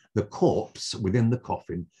 the corpse within the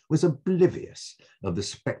coffin was oblivious of the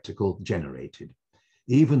spectacle generated,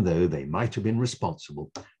 even though they might have been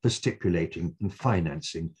responsible for stipulating and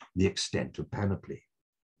financing the extent of panoply.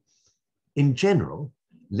 In general,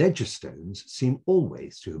 Ledgerstones seem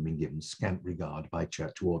always to have been given scant regard by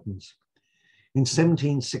churchwardens. In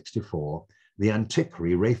 1764, the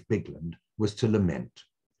antiquary Ralph Bigland was to lament.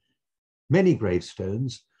 Many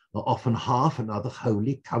gravestones are often half and other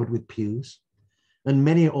wholly covered with pews, and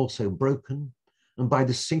many are also broken, and by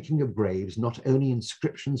the sinking of graves, not only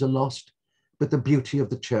inscriptions are lost, but the beauty of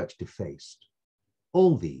the church defaced.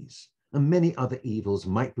 All these and many other evils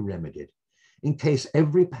might be remedied in case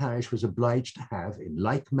every parish was obliged to have, in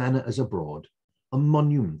like manner as abroad, a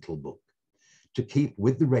monumental book to keep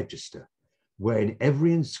with the register, wherein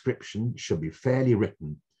every inscription should be fairly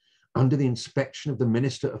written under the inspection of the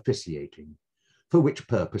minister officiating, for which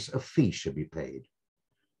purpose a fee should be paid.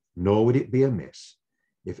 Nor would it be amiss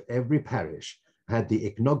if every parish had the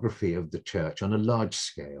iconography of the church on a large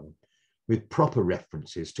scale, with proper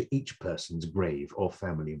references to each person's grave or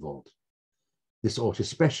family vault. This ought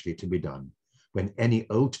especially to be done when any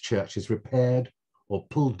old church is repaired or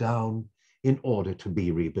pulled down in order to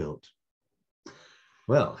be rebuilt.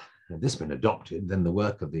 Well, had this been adopted, then the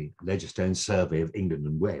work of the Ledgerstone Survey of England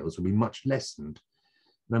and Wales would be much lessened,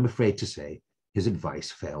 and I'm afraid to say his advice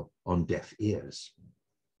fell on deaf ears.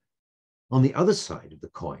 On the other side of the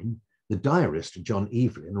coin, the diarist John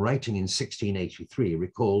Evelyn, writing in 1683,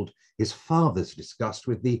 recalled his father's disgust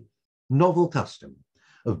with the novel custom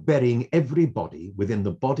of burying every body within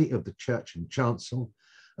the body of the church and chancel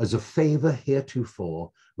as a favour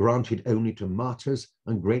heretofore granted only to martyrs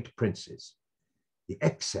and great princes, the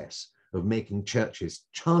excess of making churches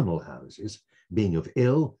charnel houses being of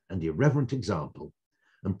ill and irreverent example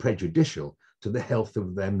and prejudicial to the health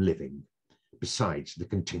of them living, besides the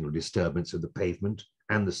continual disturbance of the pavement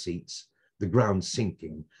and the seats, the ground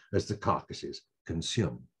sinking as the carcasses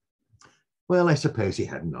consume. Well, I suppose he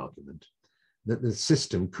had an argument that the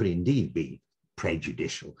system could indeed be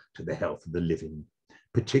prejudicial to the health of the living,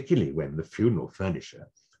 particularly when the funeral furnisher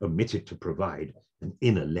omitted to provide an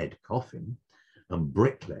inner lead coffin and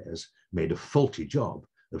bricklayers made a faulty job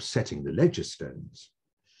of setting the Ledgerstones.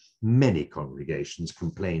 Many congregations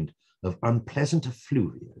complained of unpleasant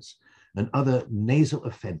effluvias and other nasal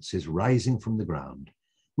offences rising from the ground,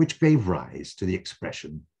 which gave rise to the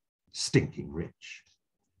expression stinking rich.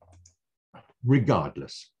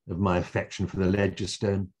 Regardless of my affection for the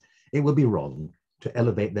Ledgerstone, it would be wrong to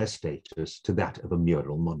elevate their status to that of a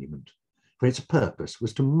mural monument, for its purpose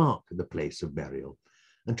was to mark the place of burial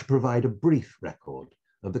and to provide a brief record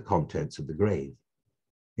of the contents of the grave.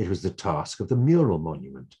 It was the task of the mural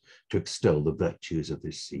monument to extol the virtues of the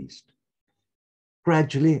deceased.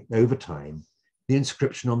 Gradually, over time, the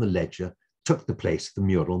inscription on the ledger took the place of the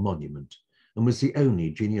mural monument and was the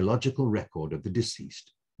only genealogical record of the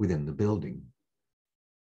deceased within the building.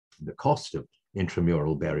 The cost of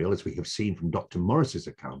intramural burial, as we have seen from Dr. Morris's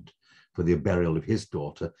account for the burial of his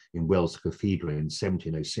daughter in Worcester Cathedral in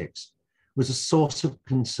 1706, was a source of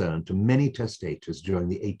concern to many testators during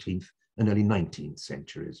the 18th and early 19th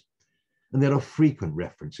centuries. And there are frequent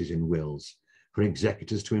references in wills for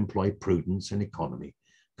executors to employ prudence and economy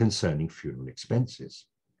concerning funeral expenses.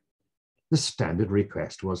 The standard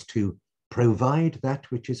request was to provide that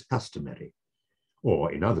which is customary,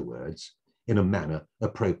 or in other words, in a manner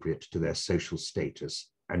appropriate to their social status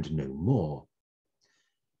and no more.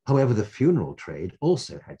 However, the funeral trade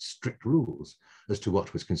also had strict rules as to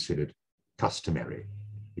what was considered customary,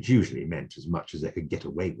 which usually meant as much as they could get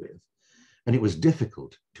away with, and it was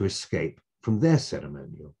difficult to escape from their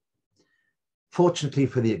ceremonial. Fortunately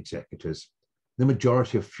for the executors, the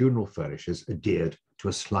majority of funeral furnishers adhered to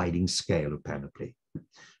a sliding scale of panoply,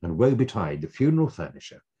 and woe betide the funeral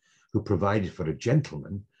furnisher who provided for a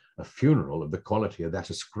gentleman a funeral of the quality of that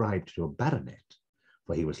ascribed to a baronet,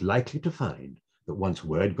 for he was likely to find that once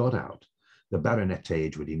word got out, the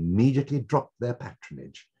baronetage would immediately drop their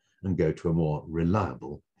patronage and go to a more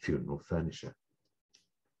reliable funeral furnisher.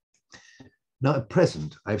 Now, at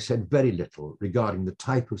present, I've said very little regarding the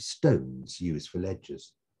type of stones used for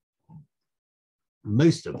ledgers.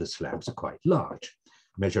 Most of the slabs are quite large,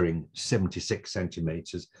 measuring 76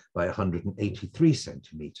 centimetres by 183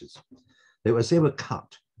 centimetres. Though as they were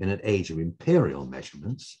cut in an age of imperial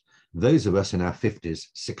measurements, those of us in our 50s,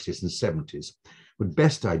 60s and 70s would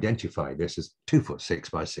best identify this as 2 foot 6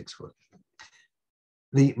 by 6 foot.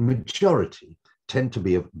 The majority tend to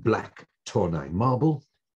be of black Tournai marble,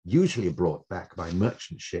 usually brought back by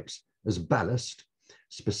merchant ships as ballast,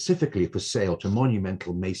 specifically for sale to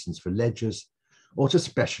monumental masons for ledgers or to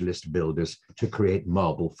specialist builders to create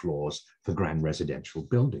marble floors for grand residential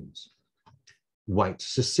buildings. White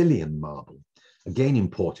Sicilian marble, again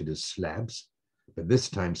imported as slabs, but this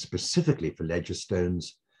time specifically for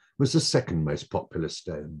Ledgerstones, was the second most popular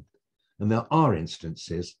stone, and there are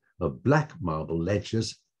instances of black marble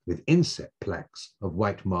ledgers with inset plaques of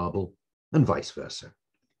white marble and vice versa.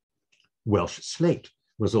 Welsh slate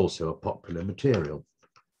was also a popular material,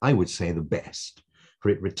 I would say the best, for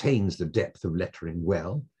it retains the depth of lettering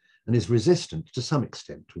well and is resistant to some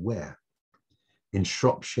extent to wear. In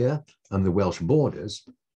Shropshire and the Welsh borders,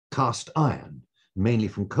 cast iron, mainly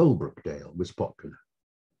from Coalbrookdale, was popular.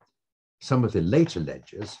 Some of the later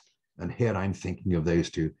ledgers, and here I'm thinking of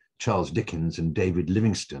those to Charles Dickens and David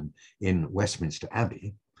Livingstone in Westminster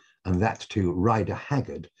Abbey, and that to Rider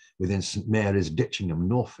Haggard within St Mary's, Ditchingham,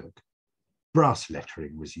 Norfolk, brass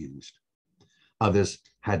lettering was used. Others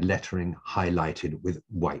had lettering highlighted with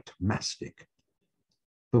white mastic.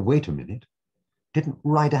 But wait a minute, didn't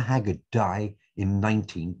Rider Haggard die in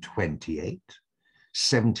 1928,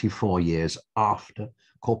 74 years after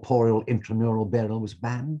corporeal intramural burial was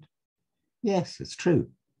banned? Yes, it's true.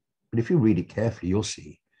 But if you read it carefully, you'll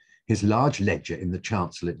see his large ledger in the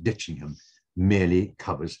chancel at Ditchingham merely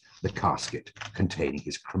covers the casket containing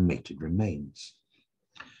his cremated remains.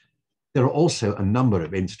 There are also a number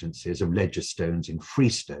of instances of Ledgerstones in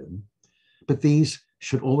freestone, but these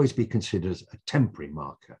should always be considered as a temporary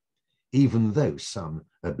marker, even though some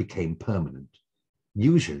became permanent,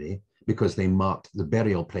 usually because they marked the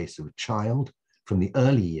burial place of a child from the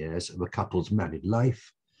early years of a couple's married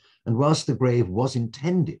life, and whilst the grave was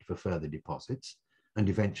intended for further deposits and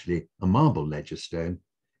eventually a marble Ledgerstone,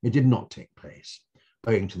 it did not take place,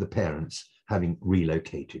 owing to the parents having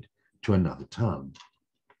relocated to another town.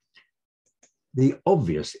 The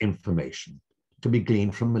obvious information to be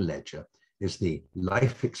gleaned from a ledger is the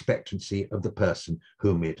life expectancy of the person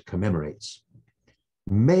whom it commemorates.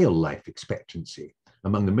 Male life expectancy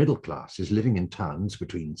among the middle classes living in towns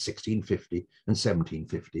between 1650 and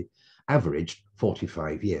 1750 averaged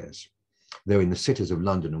 45 years, though in the cities of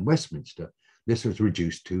London and Westminster, this was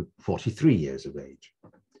reduced to 43 years of age.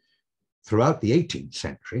 Throughout the 18th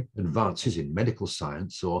century, advances in medical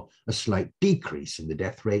science saw a slight decrease in the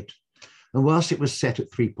death rate, and whilst it was set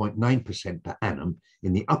at 3.9% per annum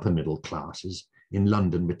in the upper middle classes in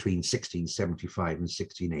London between 1675 and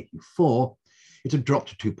 1684, it had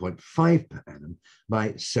dropped to 2.5 per annum by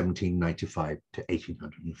 1795 to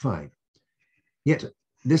 1805. Yet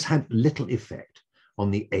this had little effect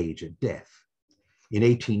on the age of death. In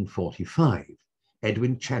 1845,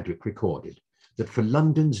 Edwin Chadwick recorded that for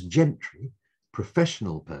London's gentry,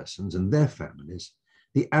 professional persons and their families,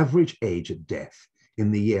 the average age of death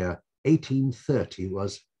in the year 1830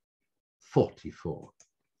 was 44.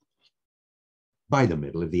 By the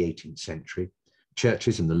middle of the 18th century,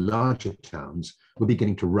 churches in the larger towns were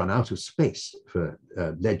beginning to run out of space for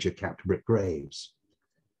ledger-capped brick graves.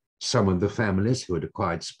 Some of the families who had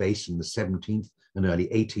acquired space in the 17th and early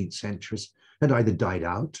 18th centuries had either died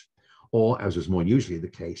out or, as was more usually the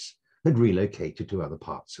case, had relocated to other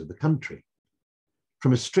parts of the country.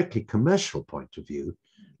 From a strictly commercial point of view,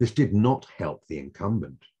 this did not help the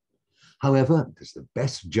incumbent. However, as the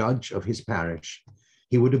best judge of his parish,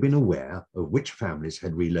 he would have been aware of which families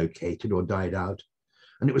had relocated or died out,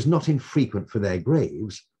 and it was not infrequent for their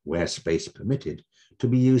graves, where space permitted, to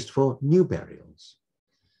be used for new burials.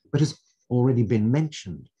 But as already been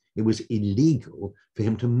mentioned, it was illegal for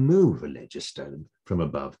him to move a ledgerstone from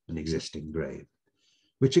above an existing grave,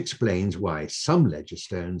 which explains why some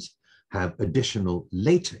ledgerstones have additional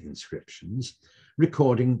later inscriptions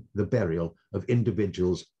recording the burial of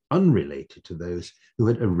individuals unrelated to those who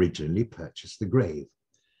had originally purchased the grave.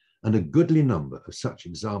 And a goodly number of such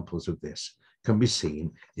examples of this can be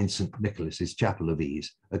seen in St. Nicholas's Chapel of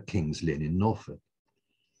Ease at King's Lynn in Norfolk.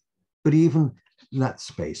 But even that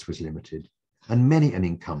space was limited, and many an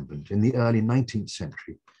incumbent in the early 19th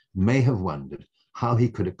century may have wondered how he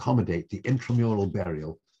could accommodate the intramural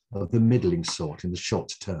burial of the middling sort in the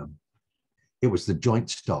short term. It was the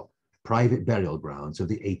joint stock, private burial grounds of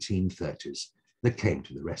the 1830s that came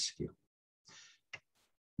to the rescue.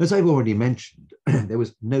 As I've already mentioned, there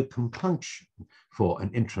was no compunction for an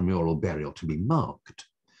intramural burial to be marked,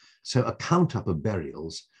 so a count-up of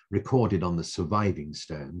burials recorded on the surviving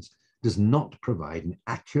stones does not provide an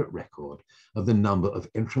accurate record of the number of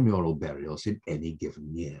intramural burials in any given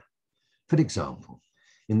year. For example,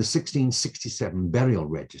 in the 1667 burial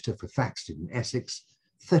register for Thaxted in Essex,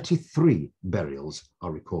 33 burials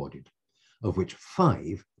are recorded, of which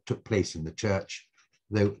 5 took place in the church,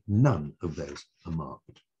 though none of those are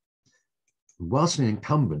marked. Whilst an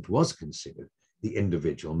incumbent was considered the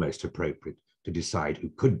individual most appropriate to decide who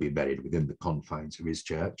could be buried within the confines of his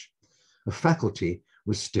church, a faculty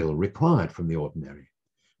was still required from the ordinary,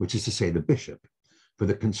 which is to say the bishop, for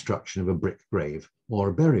the construction of a brick grave or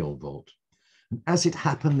a burial vault. And as it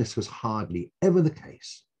happened, this was hardly ever the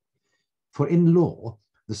case. For in law,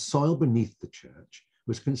 the soil beneath the church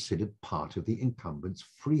was considered part of the incumbent's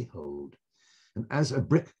freehold. And as a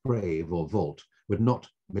brick grave or vault would not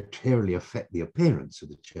materially affect the appearance of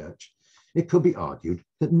the church, it could be argued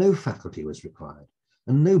that no faculty was required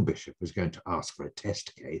and no bishop was going to ask for a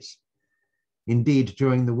test case. Indeed,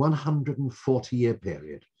 during the 140-year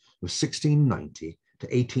period of 1690 to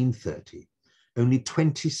 1830, only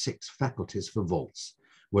 26 faculties for vaults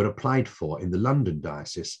were applied for in the London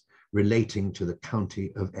diocese relating to the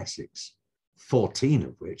county of Essex, 14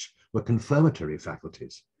 of which were confirmatory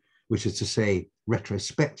faculties, which is to say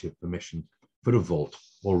retrospective permission for a vault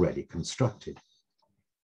already constructed.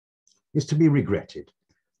 It's to be regretted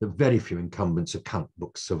that very few incumbents' account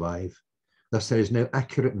books survive. Thus, there is no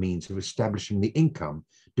accurate means of establishing the income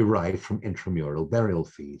derived from intramural burial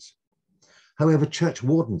fees. However, church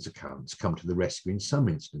wardens' accounts come to the rescue in some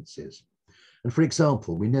instances. And for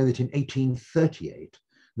example, we know that in 1838,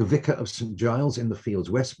 the vicar of St. Giles in the Fields,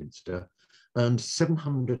 Westminster, earned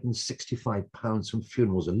 £765 from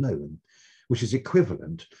funerals alone, which is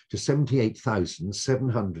equivalent to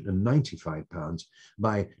 £78,795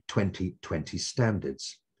 by 2020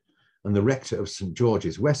 standards. And the rector of St.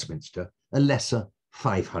 George's, Westminster, a lesser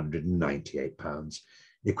 £598,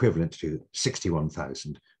 equivalent to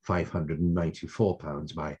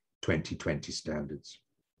 £61,594 by 2020 standards.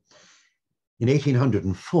 In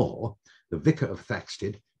 1804, the vicar of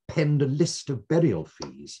Thaxted penned a list of burial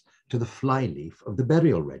fees to the flyleaf of the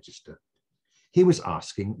burial register. He was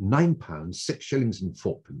asking £9, 6 shillings and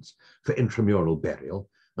 4pence for intramural burial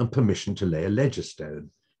and permission to lay a ledgerstone.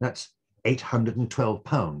 That's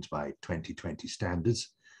 £812 by 2020 standards,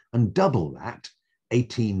 and double that,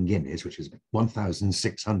 18 guineas, which is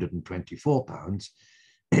 £1,624,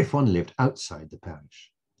 if one lived outside the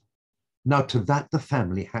parish. Now to that the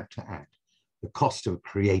family had to add the cost of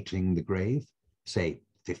creating the grave, say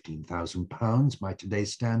 £15,000 by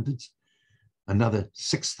today's standards, another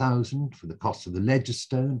 6,000 for the cost of the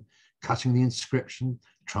Ledgerstone, cutting the inscription,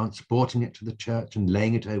 transporting it to the church and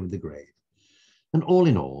laying it over the grave. And all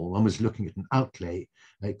in all, one was looking at an outlay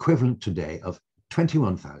equivalent today of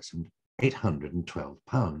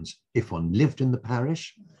 £21,812 if one lived in the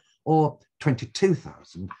parish, or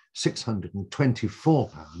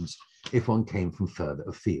 £22,624 if one came from further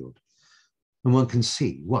afield. And one can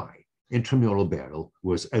see why intramural burial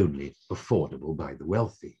was only affordable by the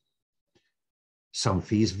wealthy. Some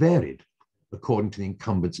fees varied according to the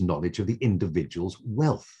incumbent's knowledge of the individual's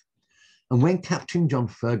wealth. And when Captain John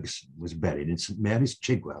Ferguson was buried in St Mary's,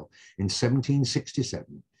 Chigwell in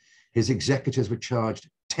 1767, his executors were charged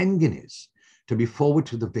 10 guineas to be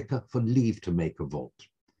forwarded to the vicar for leave to make a vault.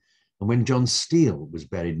 And when John Steele was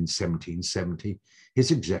buried in 1770,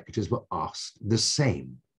 his executors were asked the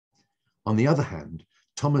same. On the other hand,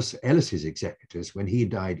 Thomas Ellis's executors, when he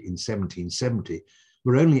died in 1770,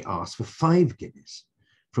 were only asked for 5 guineas,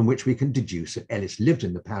 from which we can deduce that Ellis lived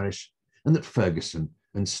in the parish and that Ferguson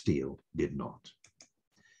and Steele did not.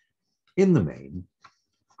 In the main,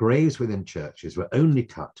 graves within churches were only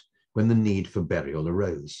cut when the need for burial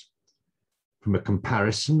arose. From a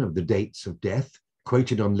comparison of the dates of death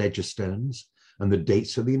quoted on Ledgerstones and the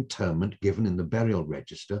dates of the interment given in the burial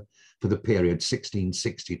register for the period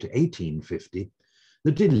 1660 to 1850,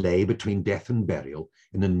 the delay between death and burial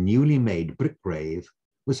in a newly made brick grave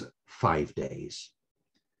was 5 days.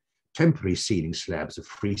 Temporary ceiling slabs of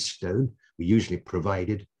freestone were usually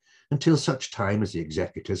provided until such time as the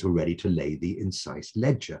executors were ready to lay the incised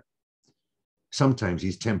ledger. Sometimes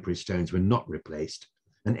these temporary stones were not replaced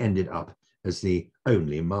and ended up as the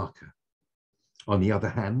only marker. On the other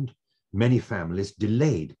hand, many families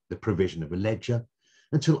delayed the provision of a ledger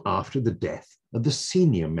until after the death of the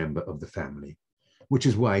senior member of the family, which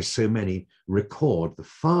is why so many record the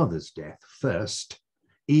father's death first,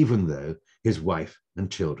 even though his wife and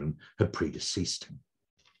children had predeceased him.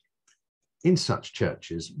 In such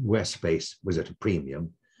churches where space was at a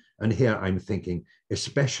premium, and here I'm thinking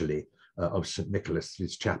especially of St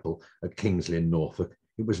Nicholas's Chapel at King's Lynn, Norfolk,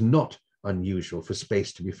 it was not unusual for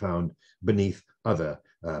space to be found beneath other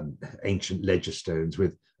ancient Ledgerstones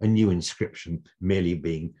with a new inscription merely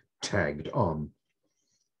being tagged on.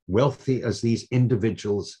 Wealthy as these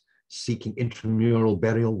individuals seeking intramural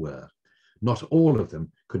burial were, not all of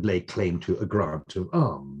them could lay claim to a grant of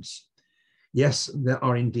alms. Yes, there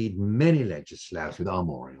are indeed many ledger slabs with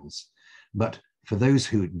armorials, but for those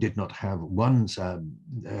who did not have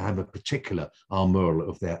have a particular armorial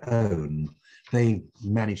of their own, they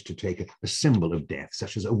managed to take a symbol of death,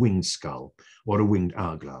 such as a winged skull or a winged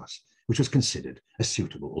hourglass, which was considered a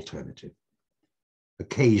suitable alternative.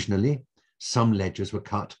 Occasionally, some ledgers were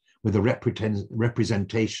cut with a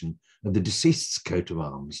representation of the deceased's coat of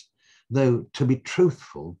arms, though, to be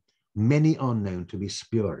truthful, many are known to be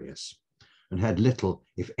spurious and had little,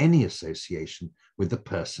 if any, association with the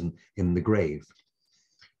person in the grave.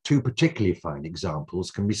 2 particularly fine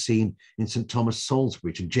examples can be seen in St Thomas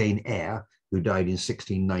Salisbury to Jane Eyre, who died in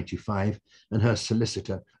 1695, and her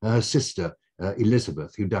sister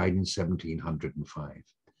Elizabeth, who died in 1705.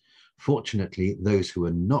 Fortunately, those who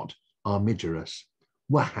were not armigerous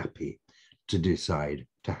were happy to decide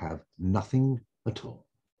to have nothing at all.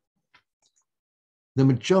 The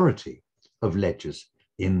majority of ledgers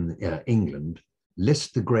in England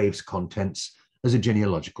list the grave's contents as a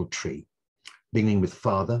genealogical tree, beginning with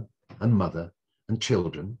father and mother and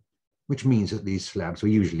children, which means that these slabs were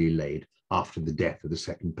usually laid after the death of the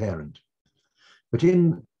second parent. But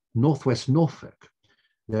in northwest Norfolk,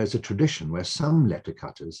 there's a tradition where some letter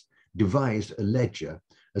cutters devised a ledger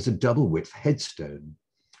as a double-width headstone,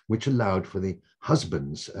 which allowed for the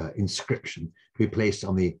husband's inscription to be placed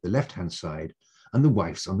on the left-hand side and the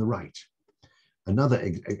wife's on the right. Another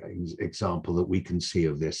example that we can see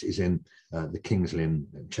of this is in the King's Lynn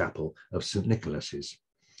Chapel of St Nicholas's.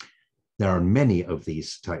 There are many of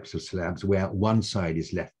these types of slabs where one side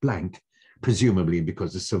is left blank, presumably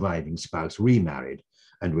because the surviving spouse remarried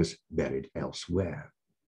and was buried elsewhere.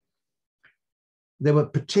 There were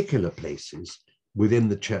particular places within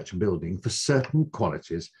the church building for certain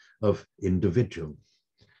qualities of individual.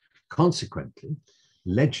 Consequently,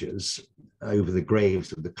 ledgers over the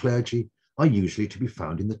graves of the clergy are usually to be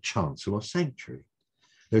found in the chancel or sanctuary,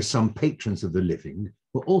 though some patrons of the living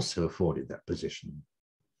were also afforded that position.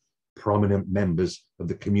 Prominent members of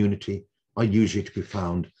the community are usually to be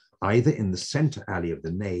found either in the centre alley of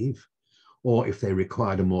the nave or if they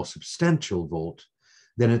required a more substantial vault,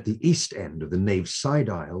 then at the east end of the nave's side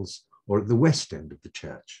aisles or at the west end of the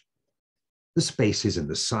church. The spaces in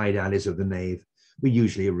the side alleys of the nave were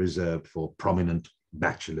usually reserved for prominent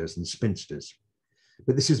bachelors and spinsters,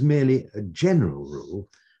 but this is merely a general rule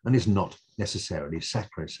and is not necessarily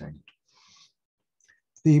sacrosanct.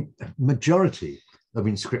 The majority of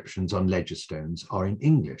inscriptions on Ledgerstones are in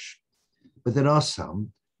English, but there are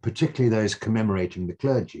some, particularly those commemorating the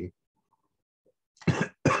clergy,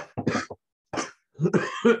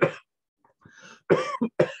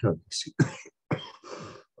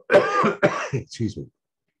 excuse me,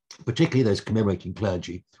 particularly those commemorating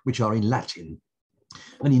clergy, which are in Latin.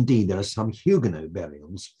 And indeed, there are some Huguenot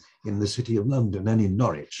burials in the city of London and in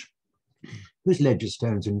Norwich, whose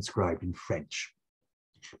Ledgerstones are inscribed in French,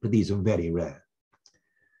 but these are very rare.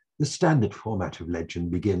 The standard format of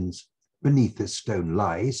legend begins, "Beneath this stone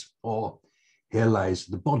lies," or "Here lies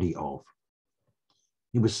the body of."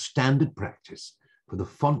 It was standard practice for the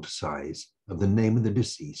font size of the name of the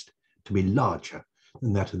deceased to be larger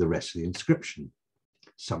than that of the rest of the inscription,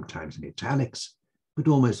 sometimes in italics, but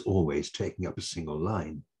almost always taking up a single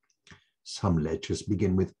line. Some ledgers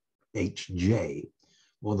begin with HJ,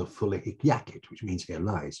 or the full Yakit, which means "here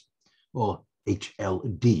lies," or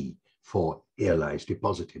HLD for "here lies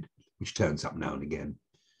deposited," which turns up now and again.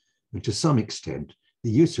 And to some extent,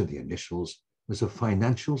 the use of the initials was a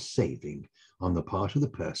financial saving on the part of the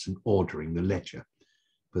person ordering the ledger,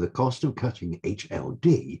 for the cost of cutting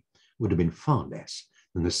HLD would have been far less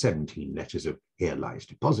than the 17 letters of "here lies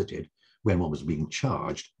deposited" when one was being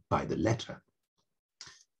charged by the letter.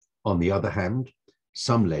 On the other hand,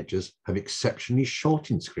 some ledgers have exceptionally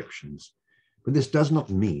short inscriptions, but this does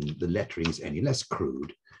not mean the lettering is any less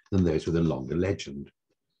crude than those with a longer legend.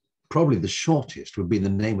 Probably the shortest would be the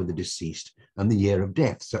name of the deceased and the year of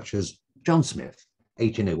death, such as John Smith,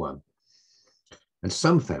 1801. And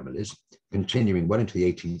some families, continuing well into the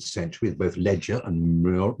 18th century with both ledger and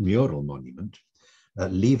mural monument,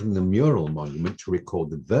 leaving the mural monument to record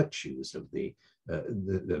the virtues of the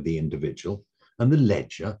individual, and the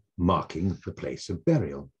ledger marking the place of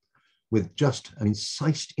burial, with just an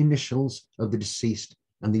incised initials of the deceased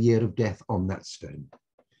and the year of death on that stone.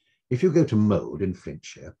 If you go to Mode in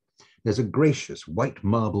Flintshire, there's a gracious white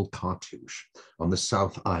marble cartouche on the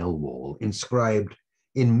south aisle wall inscribed,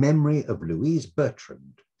 "In memory of Louise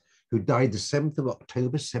Bertrand, who died the 7th of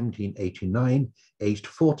October 1789, aged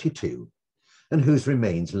 42, and whose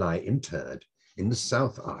remains lie interred in the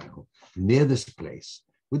south aisle near this place,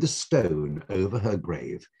 with a stone over her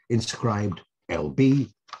grave inscribed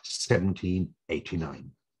LB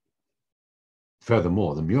 1789.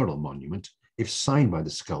 Furthermore, the mural monument, if signed by the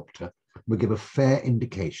sculptor, will give a fair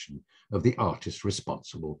indication of the artist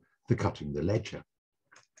responsible for cutting the ledger.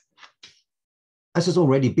 As has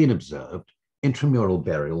already been observed, intramural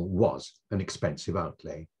burial was an expensive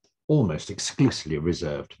outlay, almost exclusively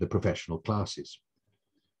reserved to the professional classes.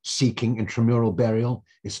 Seeking intramural burial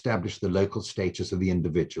established the local status of the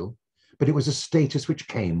individual, but it was a status which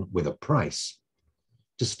came with a price.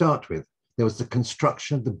 To start with, there was the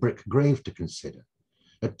construction of the brick grave to consider.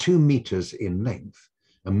 At 2 meters in length,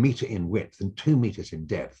 a meter in width, and 2 meters in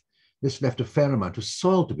depth, this left a fair amount of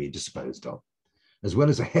soil to be disposed of, as well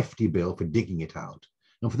as a hefty bill for digging it out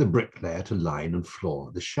and for the bricklayer to line and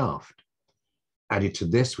floor the shaft. Added to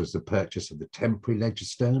this was the purchase of the temporary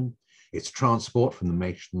ledgerstone, its transport from the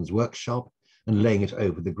mason's workshop and laying it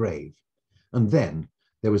over the grave. And then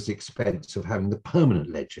there was the expense of having the permanent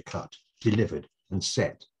ledger cut, delivered and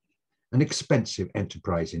set. An expensive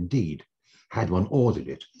enterprise indeed, had one ordered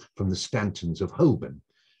it from the Stantons of Holborn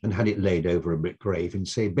and had it laid over a brick grave in,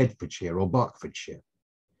 say, Bedfordshire or Berkshire.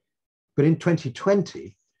 But in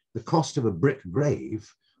 2020, the cost of a brick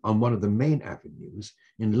grave on one of the main avenues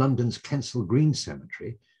in London's Kensal Green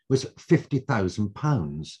Cemetery was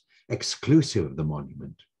 £50,000, exclusive of the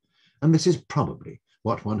monument. And this is probably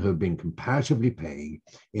what one had been comparatively paying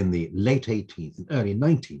in the late 18th and early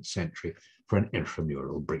 19th century for an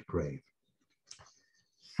intramural brick grave.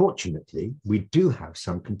 Fortunately, we do have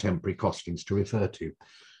some contemporary costings to refer to.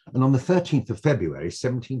 And on the 13th of February,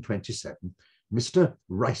 1727, Mr.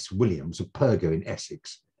 Rice Williams of Purgo in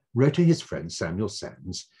Essex wrote to his friend Samuel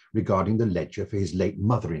Sands regarding the ledger for his late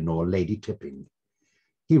mother-in-law, Lady Tipping.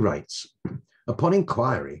 He writes, "Upon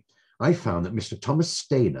inquiry, I found that Mr. Thomas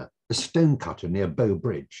Stainer, a stonecutter near Bow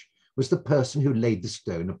Bridge, was the person who laid the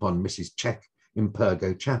stone upon Mrs. Check in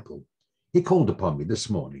Purgo Chapel. He called upon me this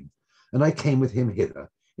morning, and I came with him hither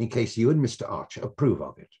in case you and Mr. Archer approve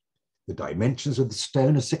of it. The dimensions of the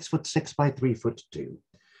stone are 6'6" by 3'2",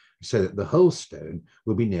 so that the whole stone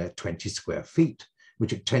will be near 20 square feet,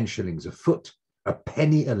 which at 10 shillings a foot A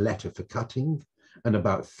penny a letter for cutting and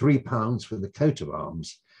about £3 for the coat of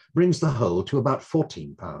arms brings the whole to about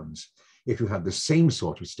 £14 if you have the same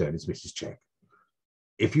sort of stone as Mrs. Check.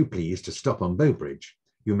 If you please to stop on Bow Bridge,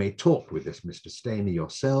 you may talk with this Mr. Stainer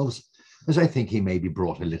yourselves, as I think he may be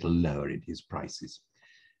brought a little lower in his prices.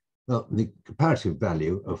 Well, the comparative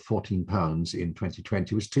value of £14 in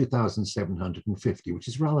 2020 was 2,750, which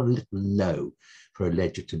is rather a little low for a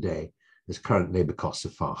ledger today, as current labour costs are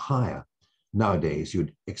far higher. Nowadays,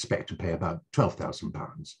 you'd expect to pay about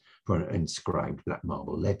 £12,000 for an inscribed black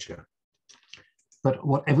marble ledger. But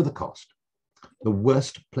whatever the cost, the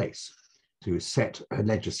worst place to set a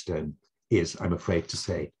Ledgerstone is, I'm afraid to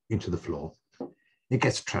say, into the floor. It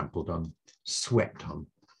gets trampled on, swept on,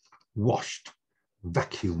 washed,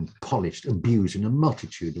 vacuumed, polished, abused in a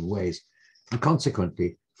multitude of ways, and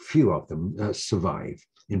consequently, few of them survive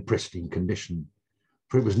in pristine condition.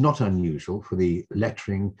 For it was not unusual for the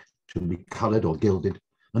lettering to be coloured or gilded,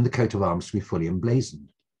 and the coat of arms to be fully emblazoned.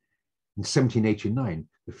 In 1789,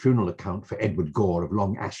 the funeral account for Edward Gore of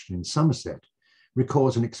Long Ashton in Somerset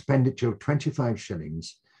records an expenditure of 25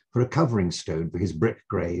 shillings for a covering stone for his brick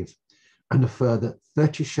grave, and a further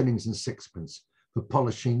 30 shillings and sixpence for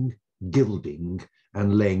polishing, gilding,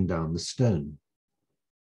 and laying down the stone.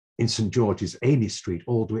 In St. George's, Ely Street,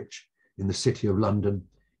 Aldwych, in the City of London,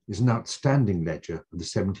 is an outstanding ledger of the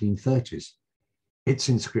 1730s. Its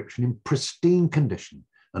inscription in pristine condition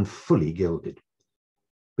and fully gilded.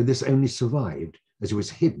 But this only survived as it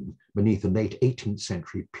was hidden beneath a late 18th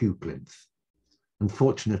century pew plinth.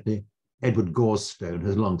 Unfortunately, Edward Gore's stone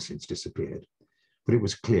has long since disappeared, but it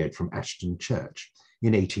was cleared from Ashton Church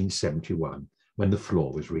in 1871 when the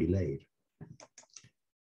floor was relaid.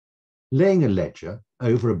 Laying a ledger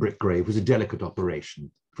over a brick grave was a delicate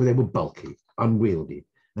operation, for they were bulky, unwieldy,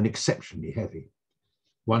 and exceptionally heavy.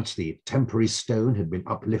 Once the temporary stone had been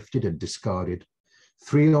uplifted and discarded,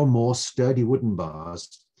 3 or more sturdy wooden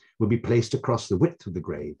bars would be placed across the width of the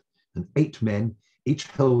grave, and 8 men, each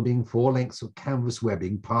holding 4 lengths of canvas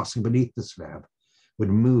webbing passing beneath the slab, would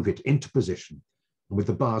move it into position, and with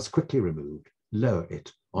the bars quickly removed, lower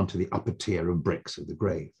it onto the upper tier of bricks of the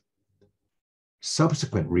grave.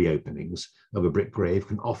 Subsequent reopenings of a brick grave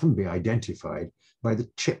can often be identified by the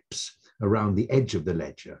chips around the edge of the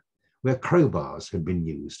ledger, where crowbars had been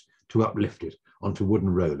used to uplift it onto wooden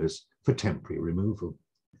rollers for temporary removal.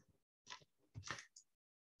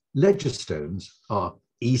 Ledgerstones are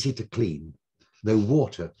easy to clean, though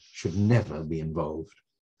water should never be involved.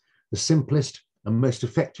 The simplest and most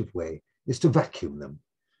effective way is to vacuum them,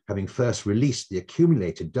 having first released the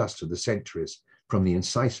accumulated dust of the centuries from the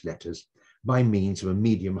incised letters by means of a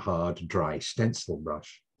medium-hard dry stencil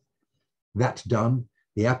brush. That done,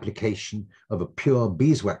 the application of a pure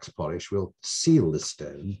beeswax polish will seal the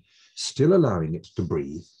stone, still allowing it to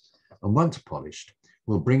breathe, and once polished,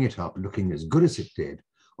 will bring it up looking as good as it did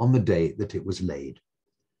on the day that it was laid.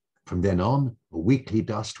 From then on, a weekly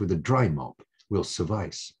dust with a dry mop will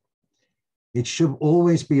suffice. It should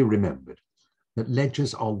always be remembered that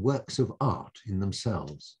ledgers are works of art in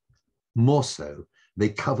themselves. More so, they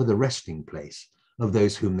cover the resting place of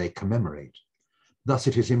those whom they commemorate. Thus,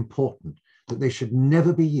 it is important that they should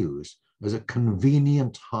never be used as a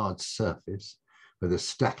convenient hard surface for the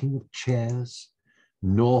stacking of chairs,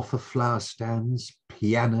 nor for flower stands,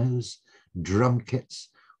 pianos, drum kits,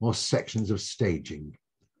 or sections of staging.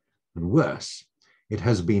 And worse, it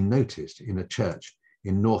has been noticed in a church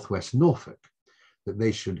in northwest Norfolk that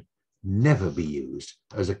they should never be used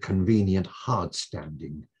as a convenient hard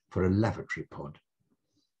standing for a lavatory pod.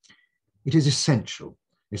 It is essential,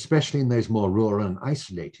 especially in those more rural and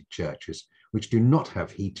isolated churches which do not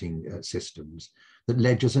have heating systems, that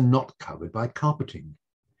ledgers are not covered by carpeting.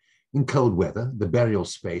 In cold weather, the burial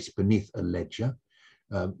space beneath a ledger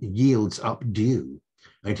yields up dew,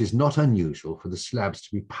 and it is not unusual for the slabs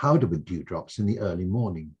to be powdered with dewdrops in the early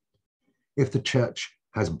morning. If the church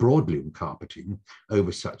has broadloom carpeting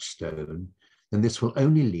over such stone, then this will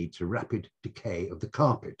only lead to rapid decay of the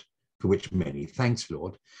carpet, for which many thanks,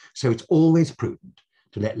 Lord. So it's always prudent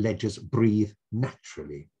to let ledgers breathe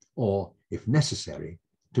naturally, or, if necessary,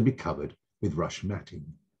 to be covered with rush matting.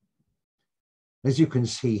 As you can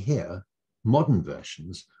see here, modern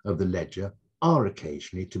versions of the ledger are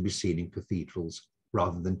occasionally to be seen in cathedrals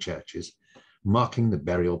rather than churches, marking the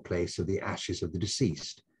burial place of the ashes of the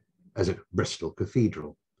deceased, as at Bristol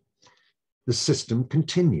Cathedral. The system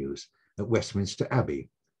continues at Westminster Abbey,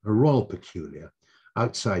 a royal peculiar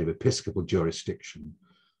outside of episcopal jurisdiction,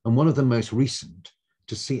 and one of the most recent,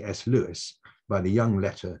 to C.S. Lewis by the young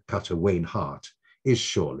letter cutter Wayne Hart, is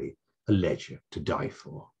surely a ledger to die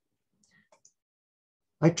for.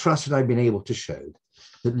 I trust that I've been able to show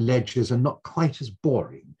that ledgers are not quite as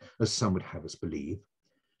boring as some would have us believe,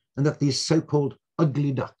 and that these so-called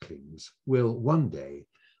ugly ducklings will one day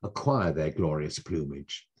acquire their glorious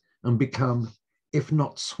plumage and become, if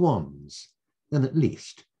not swans, then at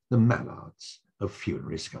least the mallards of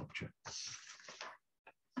funerary sculpture.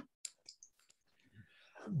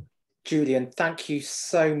 Julian, thank you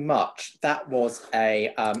so much. That was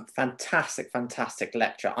a fantastic, fantastic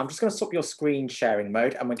lecture. I'm just going to stop your screen sharing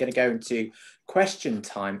mode and we're going to go into question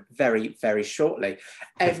time very, very shortly.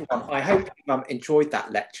 Everyone, I hope you enjoyed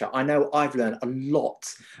that lecture. I know I've learned a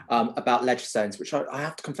lot about Ledgerstones, which I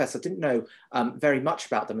have to confess, I didn't know very much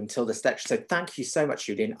about them until this lecture. So thank you so much,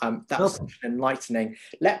 Julian. That was such an enlightening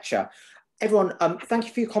lecture. Everyone, thank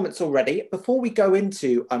you for your comments already. Before we go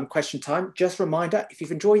into question time, just a reminder, if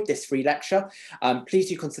you've enjoyed this free lecture, please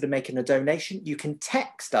do consider making a donation. You can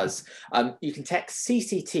text us. You can text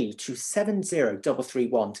CCT to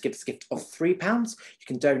 70331 to give us a gift of £3. You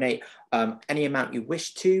can donate any amount you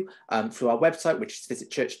wish to through our website, which is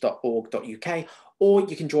visitchurch.org.uk, or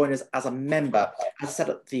you can join us as a member. As I said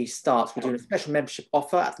at the start, we're doing a special membership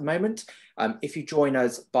offer at the moment. If you join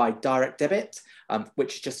us by direct debit,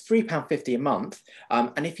 which is just £3.50 a month,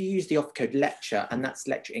 and if you use the offer code LECTURE, and that's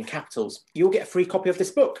lecture in capitals, you'll get a free copy of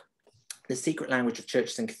this book, The Secret Language of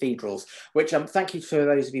Churches and Cathedrals, which thank you for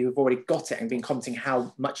those of you who've already got it and been commenting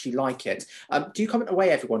how much you like it. Do comment away,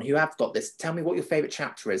 everyone who have got this. Tell me what your favourite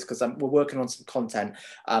chapter is, because we're working on some content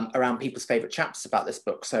around people's favourite chapters about this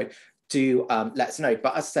book. So do let us know.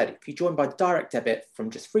 But as I said, if you join by direct debit from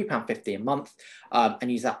just £3.50 a month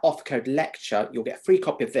and use that offer code LECTURE, you'll get a free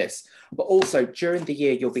copy of this. But also during the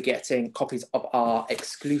year, you'll be getting copies of our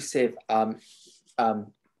exclusive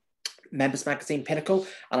members magazine, Pinnacle.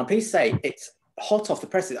 And I'm pleased to say it's hot off the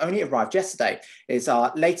press. It only arrived yesterday. It's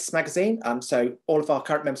our latest magazine. So all of our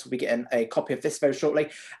current members will be getting a copy of this very shortly.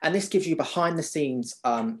 And this gives you behind the scenes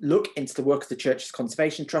look into the work of the Church's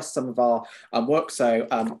Conservation Trust, some of our work.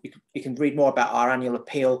 So you can read more about our annual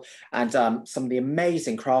appeal and some of the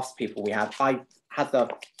amazing craftspeople we have. I had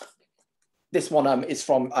this one is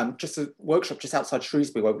from just a workshop just outside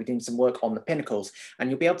Shrewsbury where we're doing some work on the pinnacles, and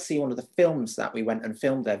you'll be able to see one of the films that we went and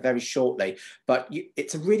filmed there very shortly. But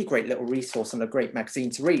it's a really great little resource and a great magazine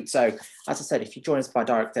to read. So as I said, if you join us by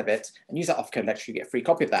direct debit and use that offer code LECTURE, you get a free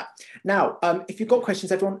copy of that. Now, if you've got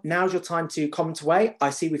questions, everyone, now's your time to comment away. I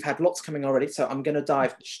see we've had lots coming already, so I'm going to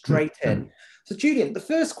dive straight in. So Julian, the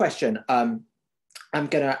first question I'm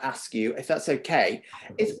going to ask you, if that's okay,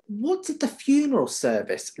 is what did the funeral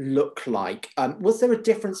service look like? Was there a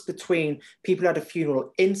difference between people who had a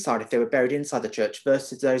funeral inside, if they were buried inside the church,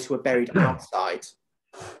 versus those who were buried outside?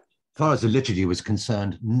 As far as the liturgy was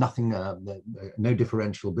concerned, nothing, no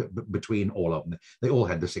differential between all of them. They all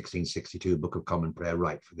had the 1662 Book of Common Prayer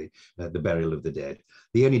right for the burial of the dead.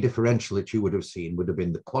 The only differential that you would have seen would have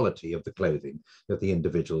been the quality of the clothing that the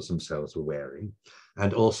individuals themselves were wearing,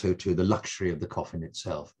 and also to the luxury of the coffin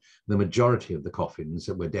itself. The majority of the coffins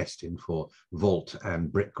that were destined for vault and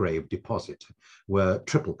brick grave deposit were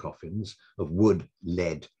triple coffins of wood,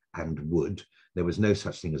 lead, and wood. There was no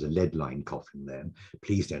such thing as a lead-lined coffin then.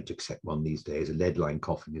 Please don't accept one these days. A lead-lined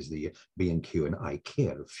coffin is the B&Q and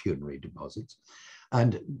IKEA of funerary deposits.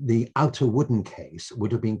 And the outer wooden case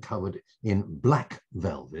would have been covered in black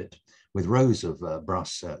velvet with rows of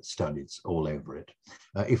brass studs all over it.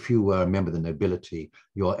 If you were a member of the nobility,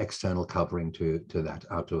 your external covering to that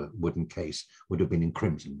outer wooden case would have been in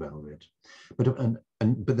crimson velvet.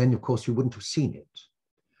 But then, of course, you wouldn't have seen it,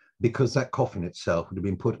 because that coffin itself would have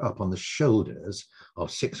been put up on the shoulders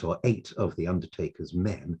of 6 or 8 of the undertaker's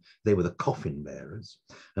men. They were the coffin bearers,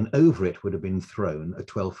 and over it would have been thrown a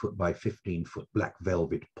 12-foot by 15-foot black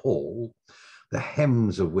velvet pall, the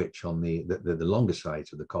hems of which on the longer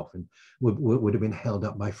sides of the coffin would have been held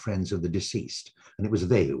up by friends of the deceased, and it was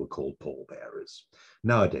they who were called pall bearers.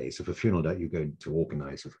 Nowadays, if a funeral, you go to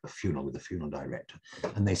organize a funeral with a funeral director,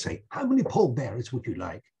 and they say, "How many pall bearers would you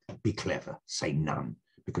like?" Be clever, say none,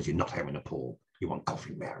 because you're not having a pall, you want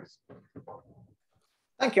coffin bearers.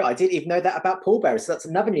 Thank you. I didn't even know that about pallbearers. So that's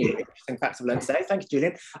another new interesting fact I've learned today. Thank you,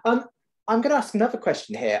 Julian. I'm going to ask another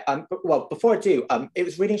question here. Well, before I do, it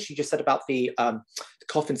was really interesting you just said about the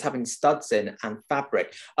coffins having studs in and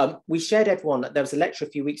fabric. We shared everyone, there was a lecture a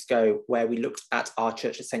few weeks ago where we looked at our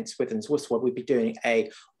church at St. Swithin's, Worcester, where we'd be doing an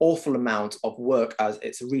awful amount of work as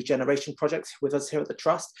it's a regeneration project with us here at the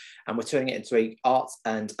Trust, and we're turning it into an arts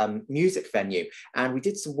and music venue. And we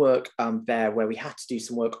did some work there where we had to do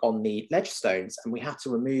some work on the Ledgerstones, and we had to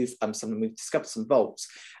remove some, and we discovered some vaults.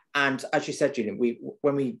 And as you said, Julian,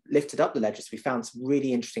 when we lifted up the ledgers, we found some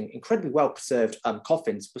really interesting, incredibly well-preserved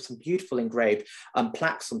coffins with some beautiful engraved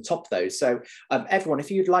plaques on top of those. So everyone,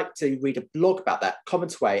 if you'd like to read a blog about that,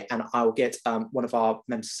 comment away, and I'll get one of our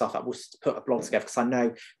members of staff that will put a blog together, because I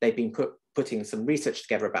know they've been putting some research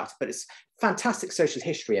together about it, but it's fantastic social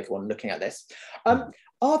history, everyone looking at this.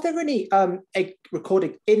 Are there any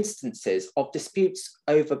recorded instances of disputes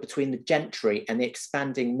between the gentry and the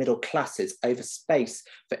expanding middle classes over space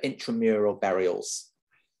for intramural burials?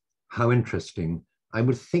 How interesting. I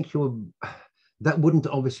would think that wouldn't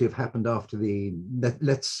obviously have happened after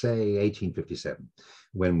let's say 1857,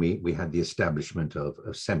 when we had the establishment of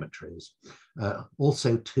cemeteries.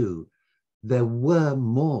 Also too, there were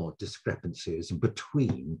more discrepancies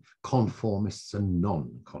between conformists and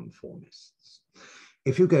non-conformists.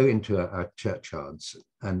 If you go into our churchyards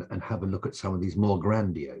and have a look at some of these more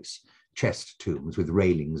grandiose chest tombs with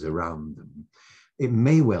railings around them, it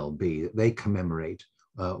may well be that they commemorate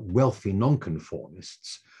wealthy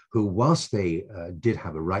nonconformists who, whilst they did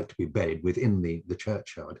have a right to be buried within the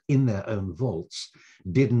churchyard in their own vaults,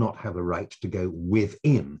 did not have a right to go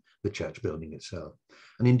within the church building itself.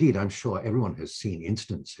 And indeed, I'm sure everyone has seen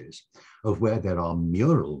instances of where there are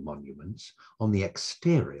mural monuments on the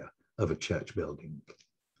exterior of a church building.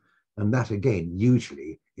 And that again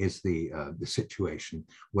usually is the situation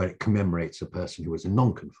where it commemorates a person who was a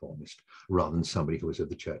nonconformist rather than somebody who was of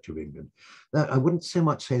the Church of England. I wouldn't so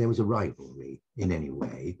much say there was a rivalry in any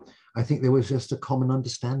way. I think there was just a common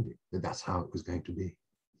understanding that that's how it was going to be.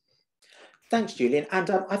 Thanks, Julian. And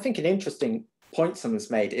I think an interesting point someone's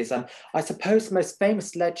made is, I suppose the most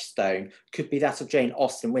famous Ledgerstone could be that of Jane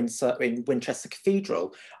Austen in Winchester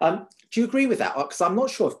Cathedral. Do you agree with that? Because I'm not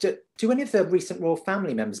sure. Do any of the recent royal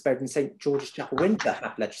family members buried in St George's Chapel, Windsor,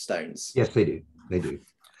 have Ledgerstones? Yes, they do. They do.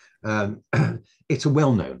 It's a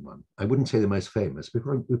well-known one. I wouldn't say the most famous, but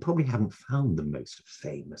we probably haven't found the most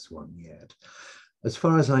famous one yet. As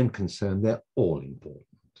far as I'm concerned, they're all important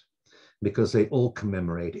because they all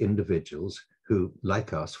commemorate individuals who,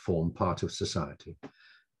 like us, form part of society.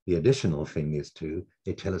 The additional thing is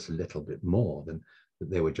they tell us a little bit more than that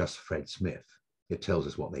they were just Fred Smith. It tells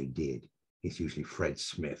us what they did. It's usually Fred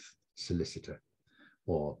Smith, solicitor,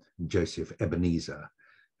 or Joseph Ebenezer,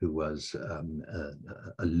 who was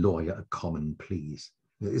a lawyer at common pleas.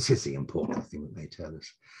 This is the important thing that they tell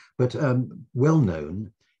us. But well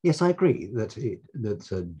known, yes, I agree that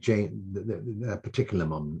Jane, that particular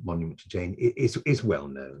monument to Jane is well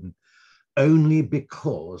known, only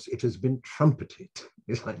because it has been trumpeted.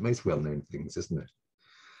 It's like most well-known things, isn't it?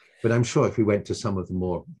 But I'm sure if we went to some of the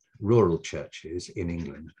more rural churches in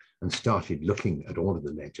England and started looking at all of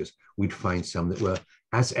the ledgers, we'd find some that were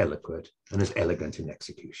as eloquent and as elegant in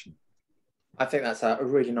execution. I think that's a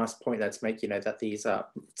really nice point there to make, that these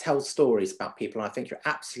tell stories about people. And I think you're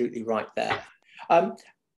absolutely right there.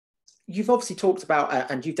 You've obviously talked about,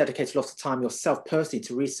 and you've dedicated lots of time yourself personally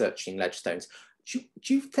to researching Ledgerstones. Do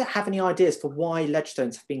you have any ideas for why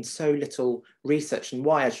Ledgerstones have been so little researched, and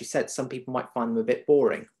why, as you said, some people might find them a bit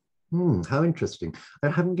boring? How interesting. I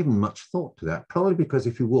haven't given much thought to that, probably because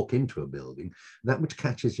if you walk into a building, that which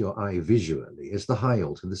catches your eye visually is the high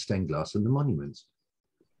altar, the stained glass, and the monuments.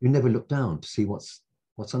 You never look down to see what's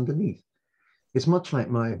underneath. It's much like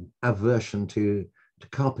my aversion to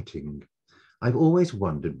carpeting. I've always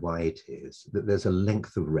wondered why it is that there's a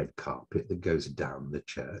length of red carpet that goes down the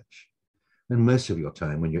church. And most of your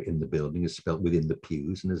time when you're in the building is spent within the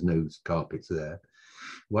pews and there's no carpets there.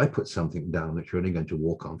 Why put something down that you're only going to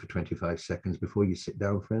walk on for 25 seconds before you sit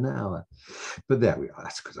down for an hour? But there we are.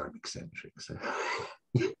 That's because I'm eccentric. So.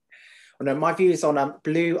 Well, no, my views on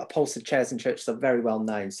blue upholstered chairs in churches are very well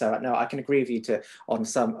known. So no, I can agree with you on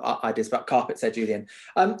some ideas about carpets there, Julian.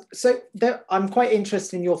 I'm quite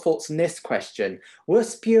interested in your thoughts on this question. Were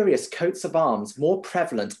spurious coats of arms more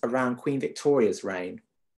prevalent around Queen Victoria's reign?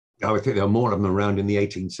 I think there were more of them around in the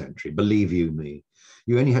 18th century, believe you me.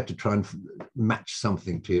 You only had to try and match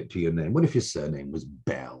something to your name. What if your surname was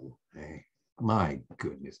Bell? Eh? My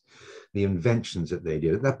goodness. The inventions that they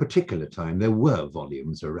did. At that particular time, there were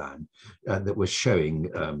volumes around that were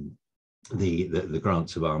showing the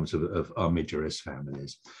grants of arms of armigerous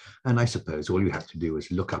families. And I suppose all you had to do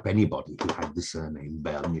was look up anybody who had the surname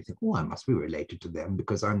Bell, and you think, oh, I must be related to them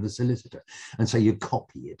because I'm the solicitor. And so you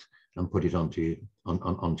copy it and put it onto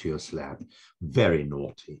your slab. Very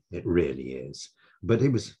naughty, it really is. But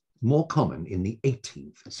it was more common in the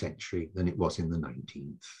 18th century than it was in the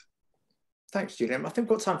 19th. Thanks, Julian. I think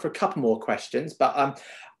we've got time for a couple more questions, but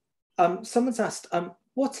someone's asked,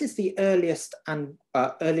 what is the earliest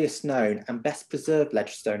known and best preserved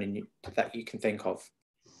Ledgerstone that you can think of?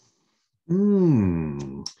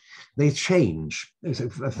 They change.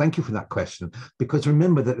 Thank you for that question, because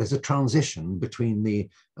remember that there's a transition between the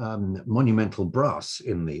monumental brass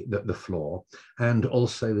in the floor and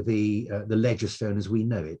also the Ledgerstone as we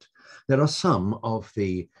know it. There are some of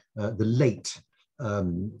the late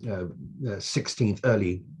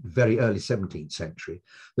 16th, very early 17th century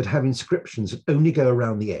that have inscriptions that only go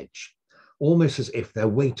around the edge, almost as if they're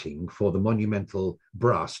waiting for the monumental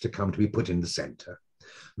brass to come to be put in the center.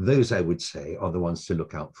 Those, I would say, are the ones to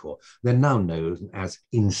look out for. They're now known as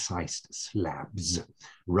incised slabs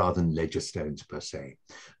rather than Ledgerstones per se.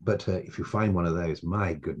 But if you find one of those,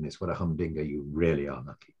 my goodness, what a humdinger, you really are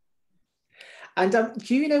lucky. And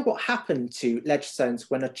do you know what happened to Ledgerstones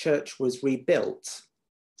when a church was rebuilt?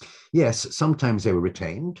 Yes, sometimes they were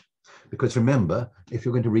retained. Because remember, if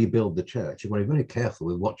you're going to rebuild the church, you've got to be very careful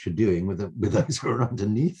with what you're doing with those who are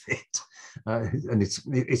underneath it. And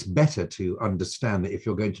it's better to understand that if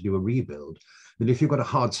you're going to do a rebuild, that if you've got a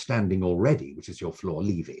hard standing already, which is your floor,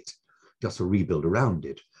 leave it, just a rebuild around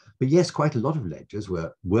it. But yes, quite a lot of ledgers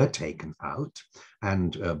were taken out,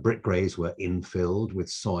 and brick graves were infilled with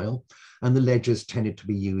soil, and the ledgers tended to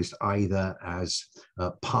be used either as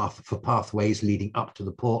pathways leading up to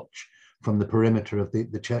the porch from the perimeter of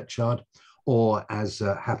the churchyard, or as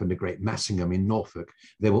happened at Great Massingham in Norfolk,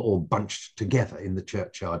 they were all bunched together in the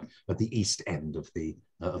churchyard at the east end of the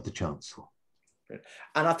chancel.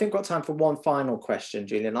 And I think we've got time for one final question,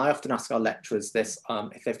 Julian. I often ask our lecturers this,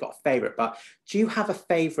 if they've got a favourite, but do you have a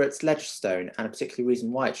favourite Ledgerstone and a particular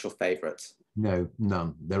reason why it's your favourite? No,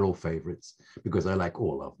 none. They're all favourites because I like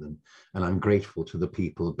all of them. And I'm grateful to the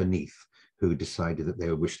people beneath who decided that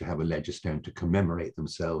they wish to have a Ledgerstone to commemorate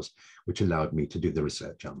themselves, which allowed me to do the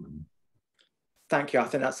research on them. Thank you. I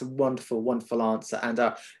think that's a wonderful, wonderful answer. And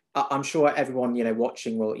I'm sure everyone,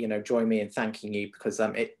 watching will, join me in thanking you, because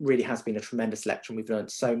it really has been a tremendous lecture and we've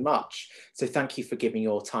learned so much. So thank you for giving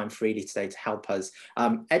your time freely today to help us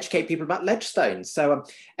educate people about Ledgerstones. So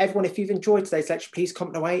everyone, if you've enjoyed today's lecture, please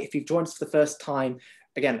comment away. If you've joined us for the first time,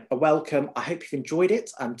 again, a welcome. I hope you've enjoyed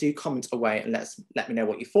it. Do comment away and let me know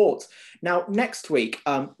what you thought. Now, next week,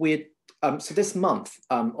 so this month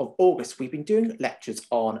of August, we've been doing lectures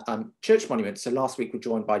on church monuments. So last week, we were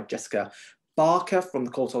joined by Jessica Barker from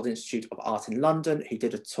the Courtauld Institute of Art in London, who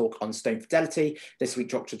did a talk on stone fidelity. This week,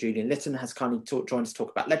 Dr Julian Litten has kindly joined us to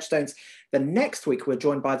talk about Ledgerstones. Then next week, we're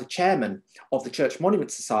joined by the chairman of the Church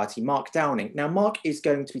Monument Society, Mark Downing. Now, Mark is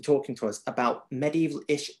going to be talking to us about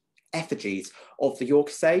medieval-ish effigies of the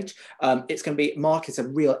Yorkist age. It's going to be, Mark is a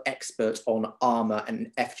real expert on armour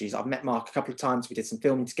and effigies. I've met Mark a couple of times. We did some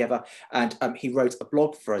filming together, and he wrote a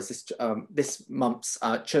blog for us this month's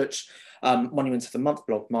Church Monuments of the Month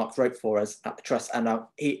blog. Mark wrote for us at the Trust, and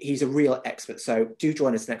he's a real expert. So do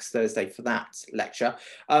join us next Thursday for that lecture.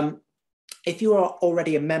 If you are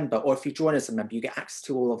already a member, or if you join as a member, you get access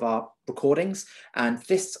to all of our recordings. And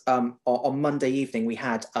this, on Monday evening, we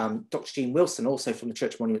had Dr. Jean Wilson, also from the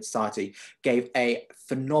Church Monument Society, gave a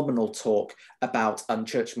phenomenal talk about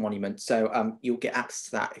church monuments. So you'll get access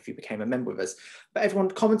to that if you became a member with us. But everyone,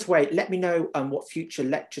 comment away. Let me know what future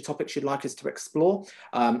lecture topics you'd like us to explore.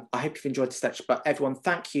 I hope you've enjoyed this lecture. But everyone,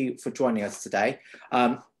 thank you for joining us today.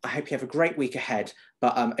 I hope you have a great week ahead.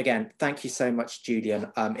 But again, thank you so much,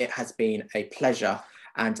 Julian. It has been a pleasure.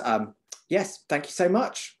 And yes, thank you so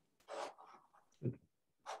much.